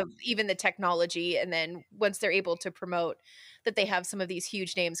terms of even the technology. And then once they're able to promote that they have some of these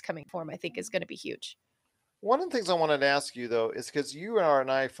huge names coming for them, I think is going to be huge. One of the things I wanted to ask you, though, is because you are an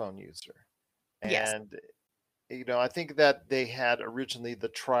iPhone user. And, yes. I think that they had originally the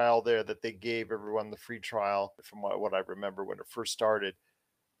trial there that they gave everyone, the free trial, from what I remember when it first started.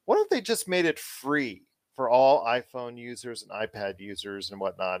 What if they just made it free for all iPhone users and iPad users and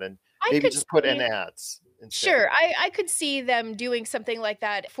whatnot, and maybe just put in ads instead? Sure, I could see them doing something like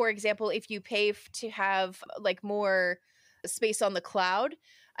that. For example, if you pay to have like more space on the cloud,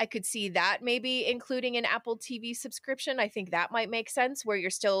 I could see that maybe including an Apple TV subscription. I think that might make sense, where you're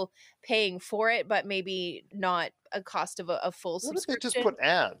still paying for it, but maybe not a cost of a full subscription. What if they just put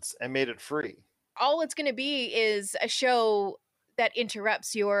ads and made it free? All it's going to be is a show that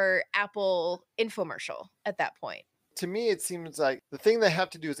interrupts your Apple infomercial at that point. To me, it seems like the thing they have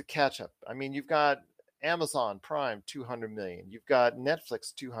to do is a catch up. I mean, you've got Amazon Prime, 200 million. You've got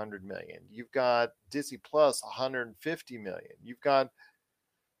Netflix, 200 million. You've got Disney Plus, 150 million. You've got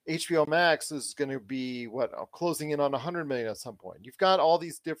HBO Max is going to be closing in on 100 million at some point. You've got all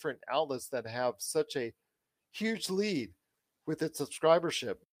these different outlets that have such a huge lead with its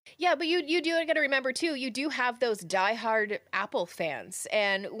subscribership. Yeah, but you do got to remember too, you do have those diehard Apple fans.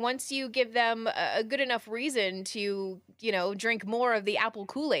 And once you give them a good enough reason to, drink more of the Apple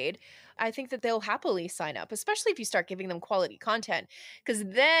Kool-Aid, I think that they'll happily sign up, especially if you start giving them quality content. Because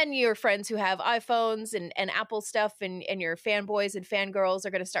then your friends who have iPhones and Apple stuff and your fanboys and fangirls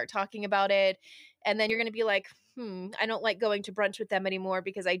are going to start talking about it. And then you're going to be like, I don't like going to brunch with them anymore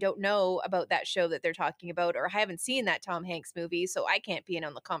because I don't know about that show that they're talking about, or I haven't seen that Tom Hanks movie, so I can't be in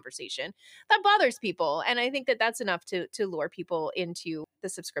on the conversation. That bothers people. And I think that that's enough to lure people into the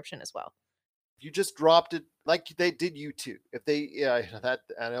subscription as well. You just dropped it like they did YouTube. If they,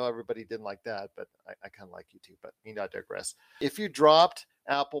 I know everybody didn't like that, but I kind of like YouTube, but I digress. If you dropped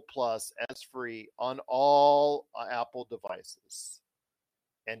Apple Plus as free on all Apple devices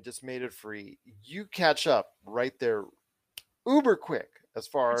and just made it free, you catch up right there uber quick as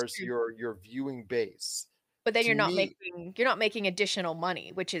far as your viewing base. But then you're not making additional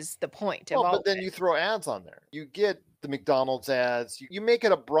money, which is the point of all. But then you throw ads on there. You get the McDonald's ads. You make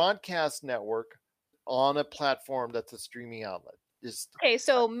it a broadcast network on a platform that's a streaming outlet. Okay,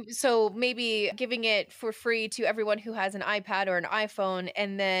 so maybe giving it for free to everyone who has an iPad or an iPhone,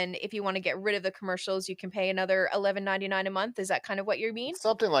 and then if you want to get rid of the commercials, you can pay another $11.99 a month. Is that kind of what you mean?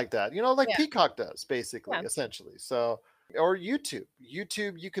 Something like that. Peacock does, basically, essentially. So, or YouTube.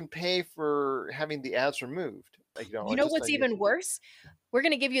 YouTube, you can pay for having the ads removed. What's even worse? We're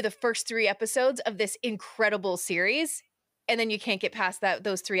going to give you the first 3 episodes of this incredible series, and then you can't get past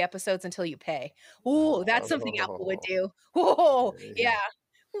those 3 episodes until you pay. Ooh, that's something Apple would do. Whoa, yeah.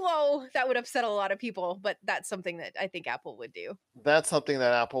 Whoa, that would upset a lot of people, but that's something that I think Apple would do. That's something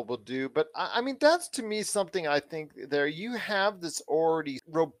that Apple will do. But I mean, that's to me something I think there you have this already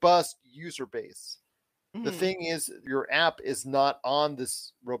robust user base. Mm-hmm. The thing is, your app is not on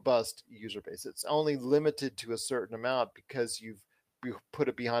this robust user base. It's only limited to a certain amount because you put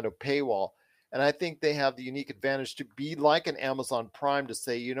it behind a paywall. And I think they have the unique advantage to be like an Amazon Prime to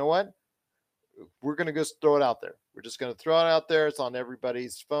say, you know what? We're going to just throw it out there. We're just going to throw it out there. It's on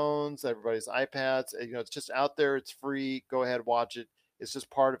everybody's phones, everybody's iPads. It's just out there. It's free. Go ahead, watch it. It's just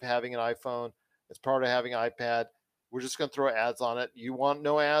part of having an iPhone. It's part of having an iPad. We're just going to throw ads on it. You want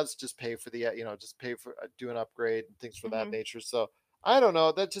no ads? Just pay for just pay for do an upgrade and things for that nature. So I don't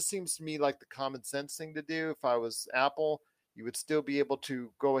know. That just seems to me like the common sense thing to do. If I was Apple, you would still be able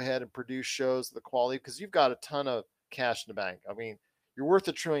to go ahead and produce shows of the quality because you've got a ton of cash in the bank. I mean, you're worth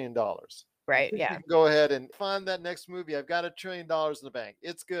 $1 trillion. Right. Yeah. You can go ahead and fund that next movie. I've got $1 trillion in the bank.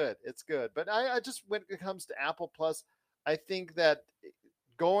 It's good. It's good. But I just, when it comes to Apple Plus, I think that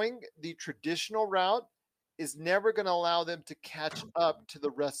going the traditional route is never going to allow them to catch up to the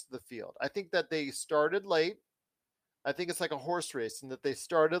rest of the field. I think that they started late. I think it's like a horse race, and that they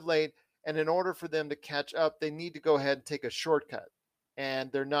started late. And in order for them to catch up, they need to go ahead and take a shortcut.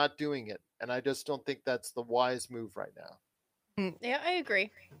 And they're not doing it. And I just don't think that's the wise move right now. Yeah, I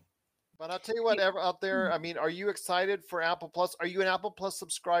agree. But I'll tell you what, out there, I mean, are you excited for Apple Plus? Are you an Apple Plus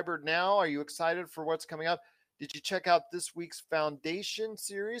subscriber now? Are you excited for what's coming up? Did you check out this week's Foundation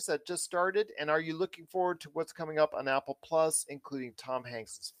series that just started? And are you looking forward to what's coming up on Apple Plus, including Tom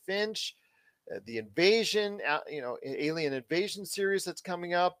Hanks' Finch, the Invasion, Alien Invasion series that's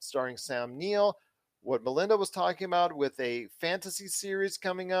coming up, starring Sam Neill, what Melinda was talking about with a fantasy series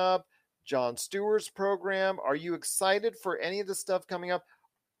coming up, Jon Stewart's program? Are you excited for any of the stuff coming up?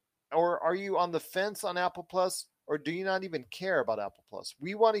 Or are you on the fence on Apple Plus? Or do you not even care about Apple Plus?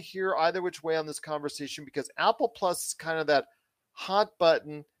 We want to hear either which way on this conversation, because Apple Plus is kind of that hot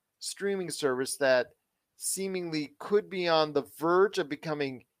button streaming service that seemingly could be on the verge of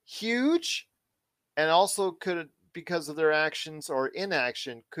becoming huge, and also could, because of their actions or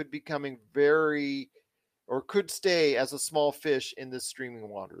inaction, could becoming could stay as a small fish in this streaming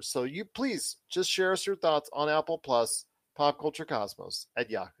waters. So you please just share us your thoughts on Apple Plus,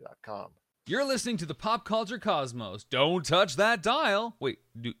 popculturecosmos@yahoo.com. You're listening to the Pop Culture Cosmos. Don't touch that dial. Wait,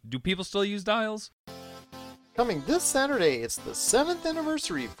 do people still use dials? Coming this Saturday, it's the 7th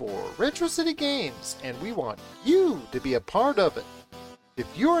anniversary for Retro City Games, and we want you to be a part of it. If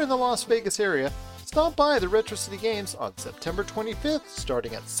you're in the Las Vegas area, stop by the Retro City Games on September 25th,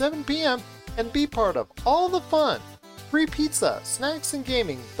 starting at 7 p.m., and be part of all the fun. Free pizza, snacks, and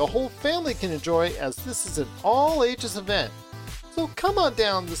gaming the whole family can enjoy, as this is an all-ages event. So come on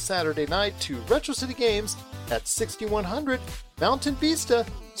down this Saturday night to Retro City Games at 6100 Mountain Vista,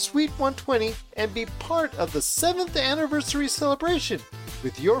 Suite 120, and be part of the 7th anniversary celebration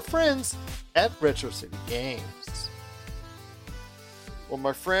with your friends at Retro City Games. Well,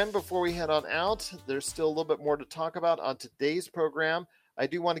 my friend, before we head on out, there's still a little bit more to talk about on today's program. I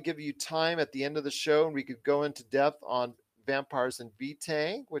do want to give you time at the end of the show, and we could go into depth on Vampires and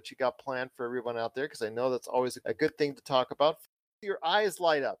Vitae, what you got planned for everyone out there, because I know that's always a good thing to talk about. Your eyes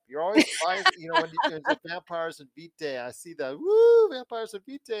light up. You're always eyes, when you turn to Vampires and Vitae, I see that, woo, Vampires and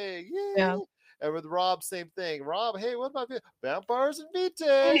Vitae, yay! Yeah. And with Rob, same thing. Rob, hey, what about Vampires and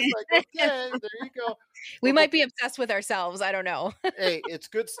Vitae? It's like, okay, there you go. We might be obsessed with ourselves. I don't know. Hey, it's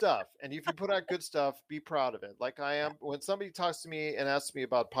good stuff. And if you put out good stuff, be proud of it. Like I am when somebody talks to me and asks me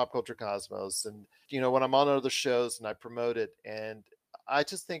about Pop Culture Cosmos, and when I'm on other shows and I promote it, and I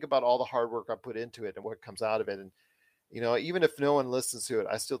just think about all the hard work I put into it and what comes out of it. And even if no one listens to it,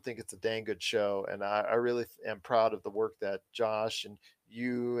 I still think it's a dang good show. And I really am proud of the work that Josh and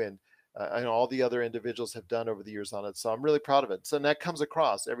you and all the other individuals have done over the years on it. So I'm really proud of it. So that comes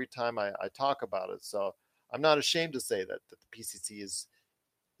across every time I talk about it. So I'm not ashamed to say that the PCC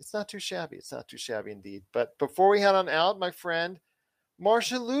it's not too shabby. It's not too shabby indeed. But before we head on out, my friend,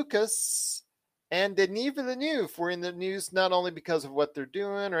 Marcia Lucas and Denis Villeneuve were in the news, not only because of what they're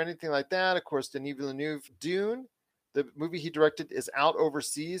doing or anything like that. Of course, Denis Villeneuve, Dune, the movie he directed, is out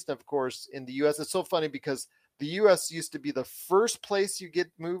overseas. And of course, in the U.S., it's so funny because the U.S. used to be the first place you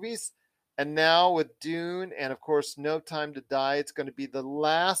get movies. And now with Dune and, of course, No Time to Die, it's going to be the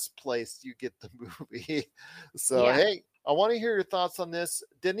last place you get the movie. So, yeah. Hey, I want to hear your thoughts on this.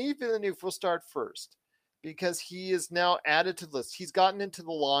 Denis Villeneuve, we'll start first because he is now added to the list. He's gotten into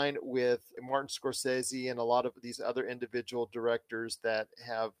the line with Martin Scorsese and a lot of these other individual directors that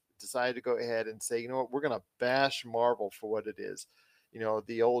have decided to go ahead and say, you know what, we're going to bash Marvel for what it is.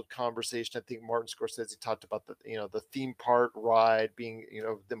 The old conversation, I think Martin Scorsese talked about the theme park ride being,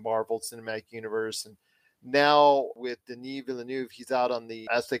 the Marvel Cinematic Universe. And now with Denis Villeneuve, he's out on the,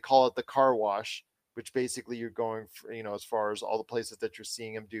 as they call it, the car wash, which basically you're going for, as far as all the places that you're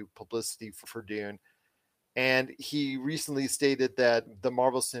seeing him do publicity for Dune. And he recently stated that the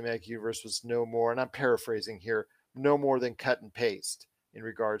Marvel Cinematic Universe was no more, and I'm paraphrasing here, no more than cut and paste in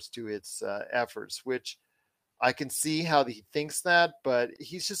regards to its efforts, which I can see how he thinks that, but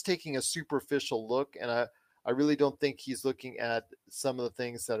he's just taking a superficial look, and I really don't think he's looking at some of the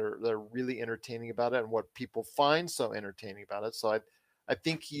things that are really entertaining about it and what people find so entertaining about it. So I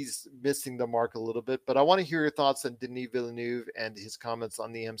think he's missing the mark a little bit, but I want to hear your thoughts on Denis Villeneuve and his comments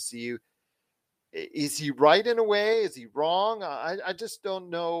on the MCU. Is he right in a way? Is he wrong? I just don't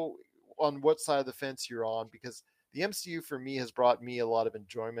know on what side of the fence you're on, because the MCU for me has brought me a lot of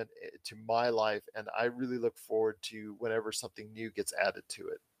enjoyment to my life, and I really look forward to whenever something new gets added to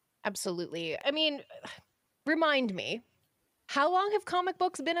it. Absolutely. I mean, remind me, how long have comic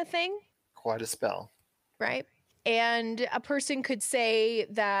books been a thing? Quite a spell. Right? And a person could say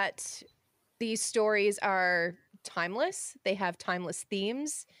that these stories are timeless. They have timeless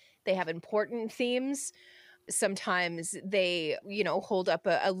themes. They have important themes. Sometimes they, hold up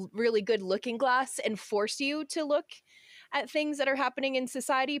a really good looking glass and force you to look at things that are happening in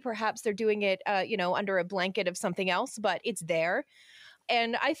society. Perhaps they're doing it, under a blanket of something else, but it's there.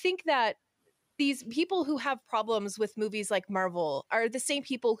 And I think that these people who have problems with movies like Marvel are the same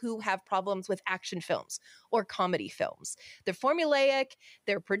people who have problems with action films or comedy films. They're formulaic,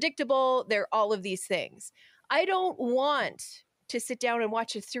 they're predictable, they're all of these things. I don't want to sit down and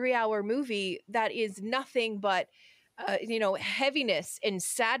watch a 3-hour movie that is nothing but, heaviness and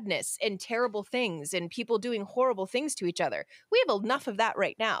sadness and terrible things and people doing horrible things to each other. We have enough of that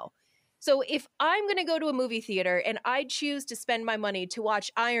right now. So if I'm going to go to a movie theater and I choose to spend my money to watch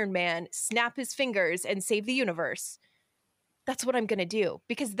Iron Man snap his fingers and save the universe, that's what I'm going to do,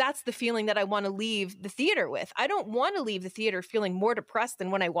 because that's the feeling that I want to leave the theater with. I don't want to leave the theater feeling more depressed than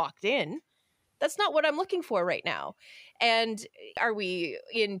when I walked in. That's not what I'm looking for right now. And are we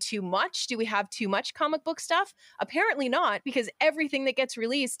in too much? Do we have too much comic book stuff? Apparently not, because everything that gets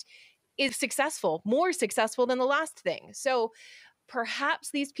released is successful, more successful than the last thing. So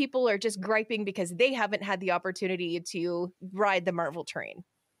perhaps these people are just griping because they haven't had the opportunity to ride the Marvel train.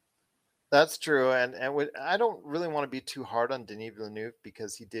 That's true. And I don't really want to be too hard on Denis Villeneuve,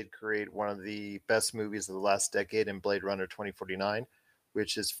 because he did create one of the best movies of the last decade in Blade Runner 2049.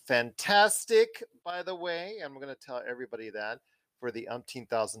 Which is fantastic, by the way. I'm going to tell everybody that for the umpteenth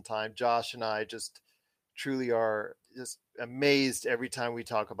thousand time. Josh and I just truly are just amazed every time we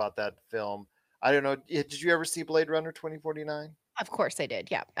talk about that film. I don't know. Did you ever see Blade Runner 2049? Of course I did.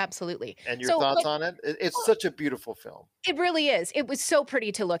 Yeah, absolutely. And your So, thoughts but on it? It's such a beautiful film. it really is. It was so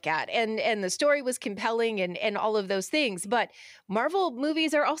pretty to look at, and the story was compelling, and all of those things. But Marvel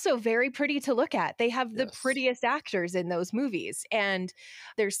movies are also very pretty to look at. They have the Yes. prettiest actors in those movies, and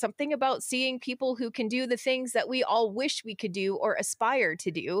there's something about seeing people who can do the things that we all wish we could do or aspire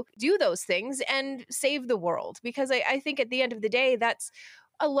to do those things and save the world. Because I think at the end of the day, that's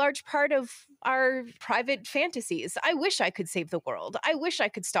a large part of our private fantasies. I wish I could save the world. I wish I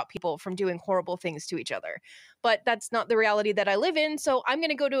could stop people from doing horrible things to each other. But that's not the reality that I live in. So I'm going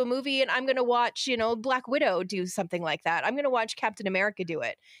to go to a movie and I'm going to watch, Black Widow do something like that. I'm going to watch Captain America do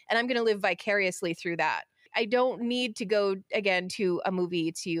it. And I'm going to live vicariously through that. I don't need to go again to a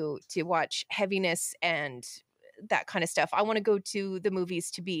movie to watch heaviness and that kind of stuff. I want to go to the movies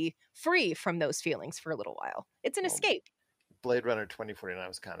to be free from those feelings for a little while. It's an escape. Blade Runner 2049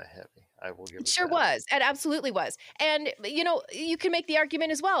 was kind of heavy. I will give it It sure that. was. It absolutely was. And, you can make the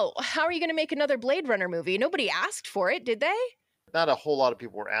argument as well. How are you going to make another Blade Runner movie? Nobody asked for it, did they? Not a whole lot of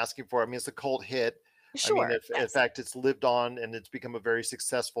people were asking for it. I mean, it's a cult hit. Sure. I mean, in fact, it's lived on and it's become a very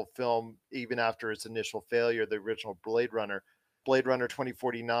successful film even after its initial failure, the original Blade Runner. Blade Runner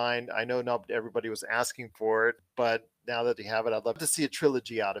 2049, I know not everybody was asking for it, but now that they have it, I'd love to see a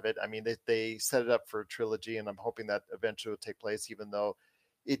trilogy out of it. I mean, they set it up for a trilogy, and I'm hoping that eventually will take place, even though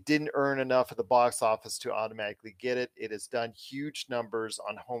it didn't earn enough at the box office to automatically get it. It has done huge numbers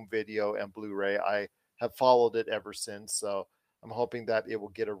on home video and Blu-ray. I have followed it ever since, so I'm hoping that it will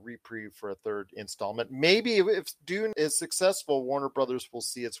get a reprieve for a third installment. Maybe if Dune is successful, Warner Brothers will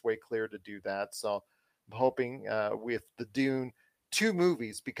see its way clear to do that. So I'm hoping with the Dune 2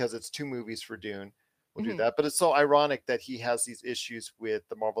 movies, because it's 2 movies for Dune, we'll do that. But it's so ironic that he has these issues with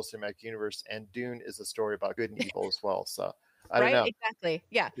the Marvel Cinematic Universe, and Dune is a story about good and evil as well. So I don't know. Exactly.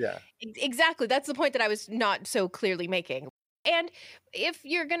 Yeah. Yeah. Exactly. That's the point that I was not so clearly making. And if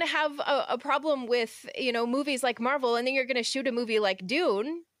you're going to have a problem with, movies like Marvel, and then you're going to shoot a movie like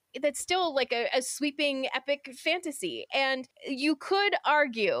Dune, that's still like a sweeping epic fantasy. And you could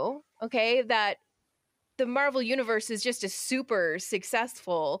argue, okay, that the Marvel Universe is just a super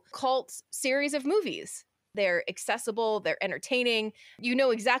successful cult series of movies. They're accessible, they're entertaining. You know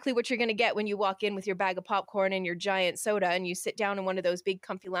exactly what you're going to get when you walk in with your bag of popcorn and your giant soda and you sit down in one of those big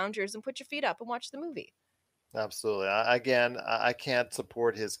comfy loungers and put your feet up and watch the movie. Absolutely. I can't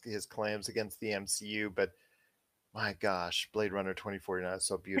support his claims against the MCU, but my gosh, Blade Runner 2049 is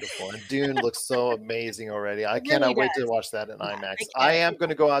so beautiful. And Dune looks so amazing already. I cannot wait to watch that in IMAX. I am going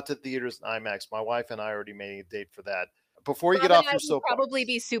to go out to theaters in IMAX. My wife and I already made a date for that. Before you get off your soapbox. Probably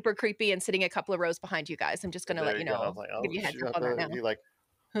be super creepy and sitting a couple of rows behind you guys. I'm just going to let you know. I was like, give you a heads up on that now. You're like,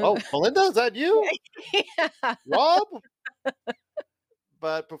 oh, Melinda, is that you? Yeah. Rob?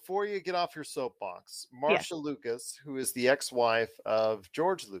 But before you get off your soapbox, Marcia Lucas, who is the ex-wife of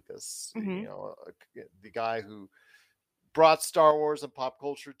George Lucas, the guy who brought Star Wars and pop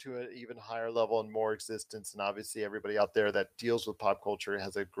culture to an even higher level and more existence. And obviously everybody out there that deals with pop culture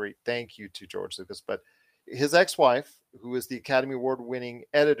has a great thank you to George Lucas. But his ex-wife, who is the Academy Award-winning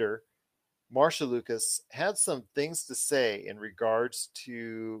editor, Marcia Lucas, had some things to say in regards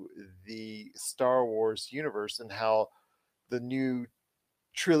to the Star Wars universe and how the new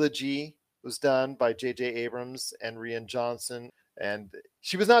trilogy was done by J.J. Abrams and Rian Johnson. And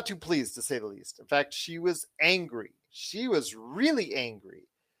she was not too pleased, to say the least. In fact, she was angry. She was really angry.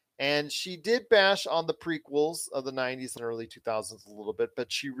 And she did bash on the prequels of the 90s and early 2000s a little bit,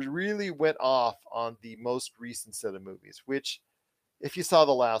 but she really went off on the most recent set of movies, which, if you saw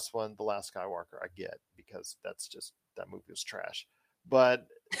the last one, The Last Skywalker, I get, because that's just, that movie was trash. But,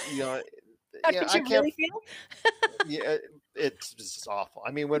 How did you really feel? Yeah, it's just awful.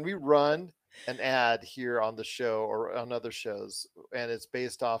 I mean, when we run an ad here on the show or on other shows, and it's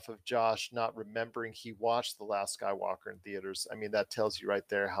based off of Josh not remembering he watched The Last Skywalker in theaters, I mean, that tells you right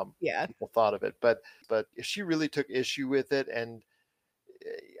there how people thought of it. But she really took issue with it, and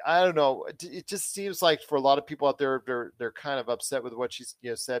I don't know. It just seems like for a lot of people out there, they're kind of upset with what she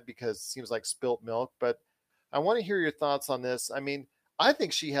said, because it seems like spilt milk. But I want to hear your thoughts on this. I mean, I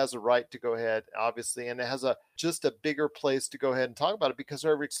think she has a right to go ahead, obviously, and it has just a bigger place to go ahead and talk about it because of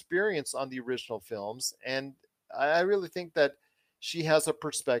her experience on the original films. And I really think that she has a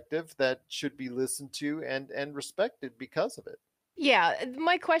perspective that should be listened to and respected because of it. Yeah.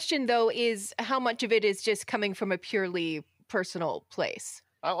 My question, though, is how much of it is just coming from a purely personal place?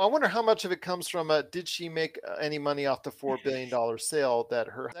 I wonder how much of it comes from, did she make any money off the $4 billion sale that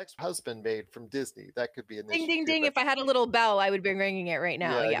her ex-husband made from Disney? That could be an issue. Ding, ding, ding. If I had a little bell, I would be ringing it right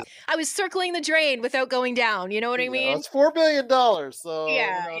now. Yeah. I was circling the drain without going down. You know what I mean? It's $4 billion. So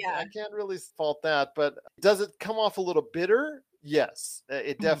I can't really fault that. But does it come off a little bitter Yes,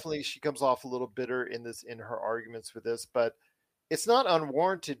 it definitely, she comes off a little bitter in her arguments with this, but it's not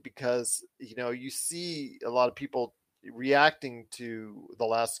unwarranted because, you see a lot of people reacting to The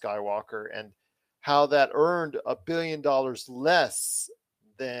Last Skywalker and how that earned $1 billion less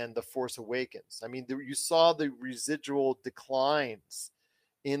than The Force Awakens. I mean, you saw the residual declines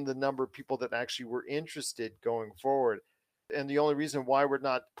in the number of people that actually were interested going forward. And the only reason why we're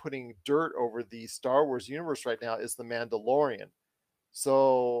not putting dirt over the Star Wars universe right now is The Mandalorian.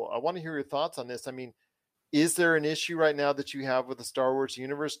 So I want to hear your thoughts on this. I mean, is there an issue right now that you have with the Star Wars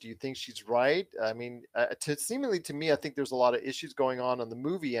universe? Do you think she's right? I mean, seemingly to me, I think there's a lot of issues going on the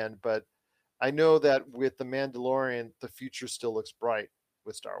movie end, but I know that with The Mandalorian, the future still looks bright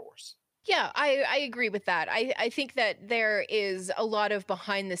with Star Wars. Yeah, I agree with that. I think that there is a lot of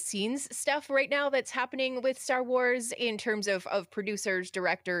behind the scenes stuff right now that's happening with Star Wars in terms of producers,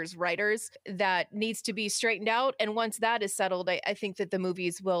 directors, writers that needs to be straightened out. And once that is settled, I think that the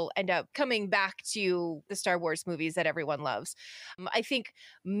movies will end up coming back to the Star Wars movies that everyone loves. I think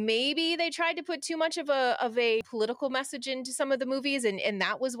maybe they tried to put too much of a political message into some of the movies, and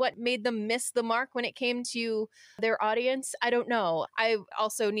that was what made them miss the mark when it came to their audience. I don't know. I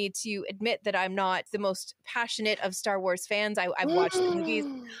also need to admit that I'm not the most passionate of Star Wars fans. I've watched the movies.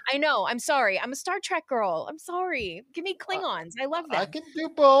 I know. I'm sorry. I'm a Star Trek girl. I'm sorry. Give me Klingons. I love them. I can do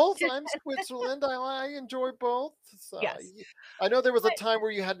both. I'm Switzerland. I enjoy both. So, yes. I know there was a time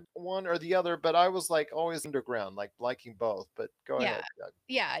where you had one or the other, but I was like always underground, like liking both. But go ahead.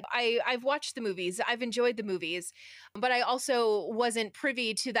 Yeah. I've watched the movies. I've enjoyed the movies, but I also wasn't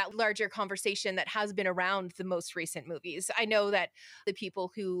privy to that larger conversation that has been around the most recent movies. I know that the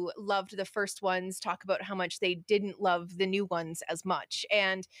people who loved the first ones talk about how much they didn't love the new ones as much.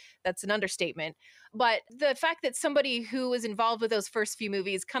 And that's an understatement. But the fact that somebody who was involved with those first few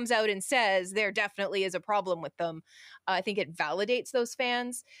movies comes out and says there definitely is a problem with them, I think it validates those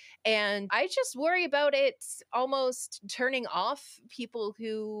fans. And I just worry about it almost turning off people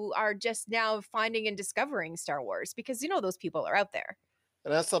who are just now finding and discovering Star Wars, because those people are out there.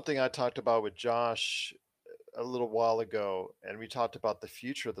 And that's something I talked about with Josh a little while ago, and we talked about the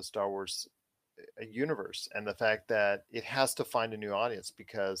future of the Star Wars universe and the fact that it has to find a new audience,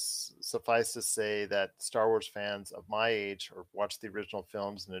 because suffice to say that Star Wars fans of my age or watched the original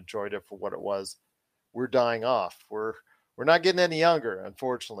films and enjoyed it for what it was, we're dying off. We're not getting any younger,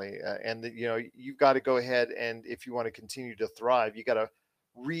 unfortunately. You've got to go ahead, and if you want to continue to thrive, you got to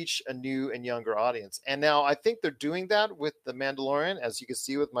reach a new and younger audience. And now I think they're doing that with The Mandalorian, as you can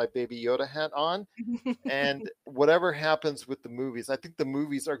see with my Baby Yoda hat on. And whatever happens with the movies, I think the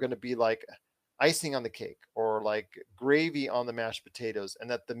movies are going to be like icing on the cake or like gravy on the mashed potatoes, and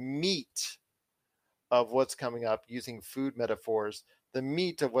that the meat of what's coming up, using food metaphors, the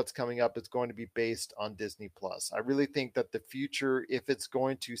meat of what's coming up is going to be based on Disney Plus. I really think that the future, if it's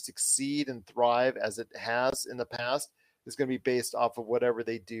going to succeed and thrive as it has in the past, is going to be based off of whatever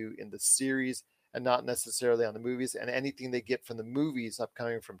they do in the series and not necessarily on the movies. And anything they get from the movies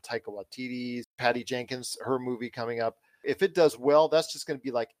upcoming from Taika Waititi, Patty Jenkins, her movie coming up, if it does well, that's just going to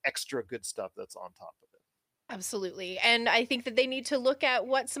be like extra good stuff that's on top of it. Absolutely. And I think that they need to look at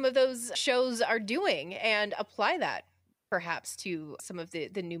what some of those shows are doing and apply that perhaps to some of the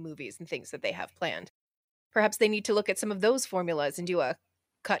new movies and things that they have planned. Perhaps they need to look at some of those formulas and do a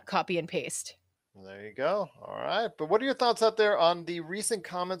cut, copy, and paste. There you go. All right. But what are your thoughts out there on the recent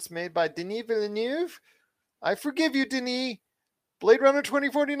comments made by Denis Villeneuve? I forgive you, Denis. Blade Runner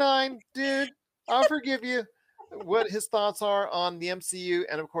 2049, dude. I'll forgive you. What his thoughts are on the MCU,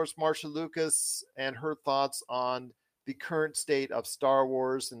 and of course, Marsha Lucas and her thoughts on the current state of Star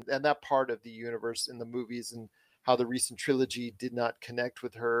Wars and that part of the universe in the movies, and how the recent trilogy did not connect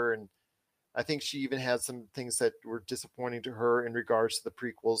with her. And I think she even had some things that were disappointing to her in regards to the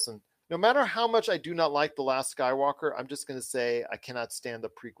prequels. And no matter how much I do not like The Last Skywalker, I'm just going to say I cannot stand the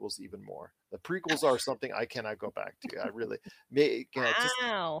prequels even more. The prequels are something I cannot go back to. I really,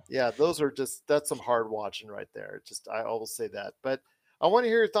 wow. That's some hard watching right there. I always say that. But I want to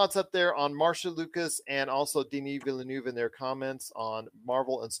hear your thoughts up there on Marsha Lucas and also Denis Villeneuve in their comments on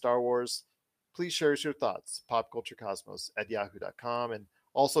Marvel and Star Wars. Please share your thoughts, popculturecosmos@yahoo.com, and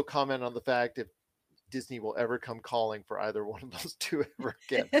also comment on the fact if Disney will ever come calling for either one of those two ever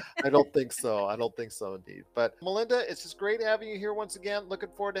again. I don't think so. Indeed. But Melinda, it's just great having you here once again. Looking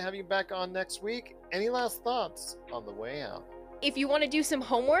forward to having you back on next week. Any last thoughts on the way out? If you want to do some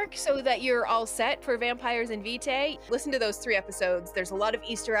homework so that you're all set for Vampires and Vitae, listen to those 3 episodes. There's a lot of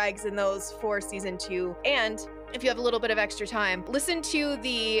Easter eggs in those for season 2. And if you have a little bit of extra time, listen to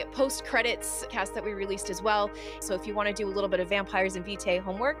the post-credits cast that we released as well. So if you want to do a little bit of Vampires and Vitae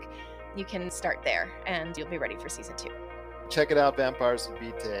homework, you can start there and you'll be ready for season 2. Check it out, Vampires of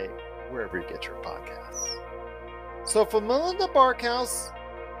Vitae, wherever you get your podcasts. So for Melinda Barkhouse,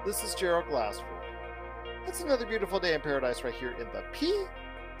 this is Gerald Glassford. It's another beautiful day in paradise right here in the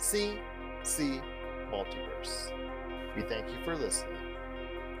PCC Multiverse. We thank you for listening.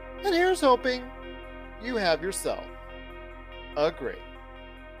 And here's hoping you have yourself a great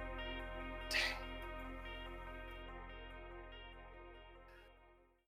day.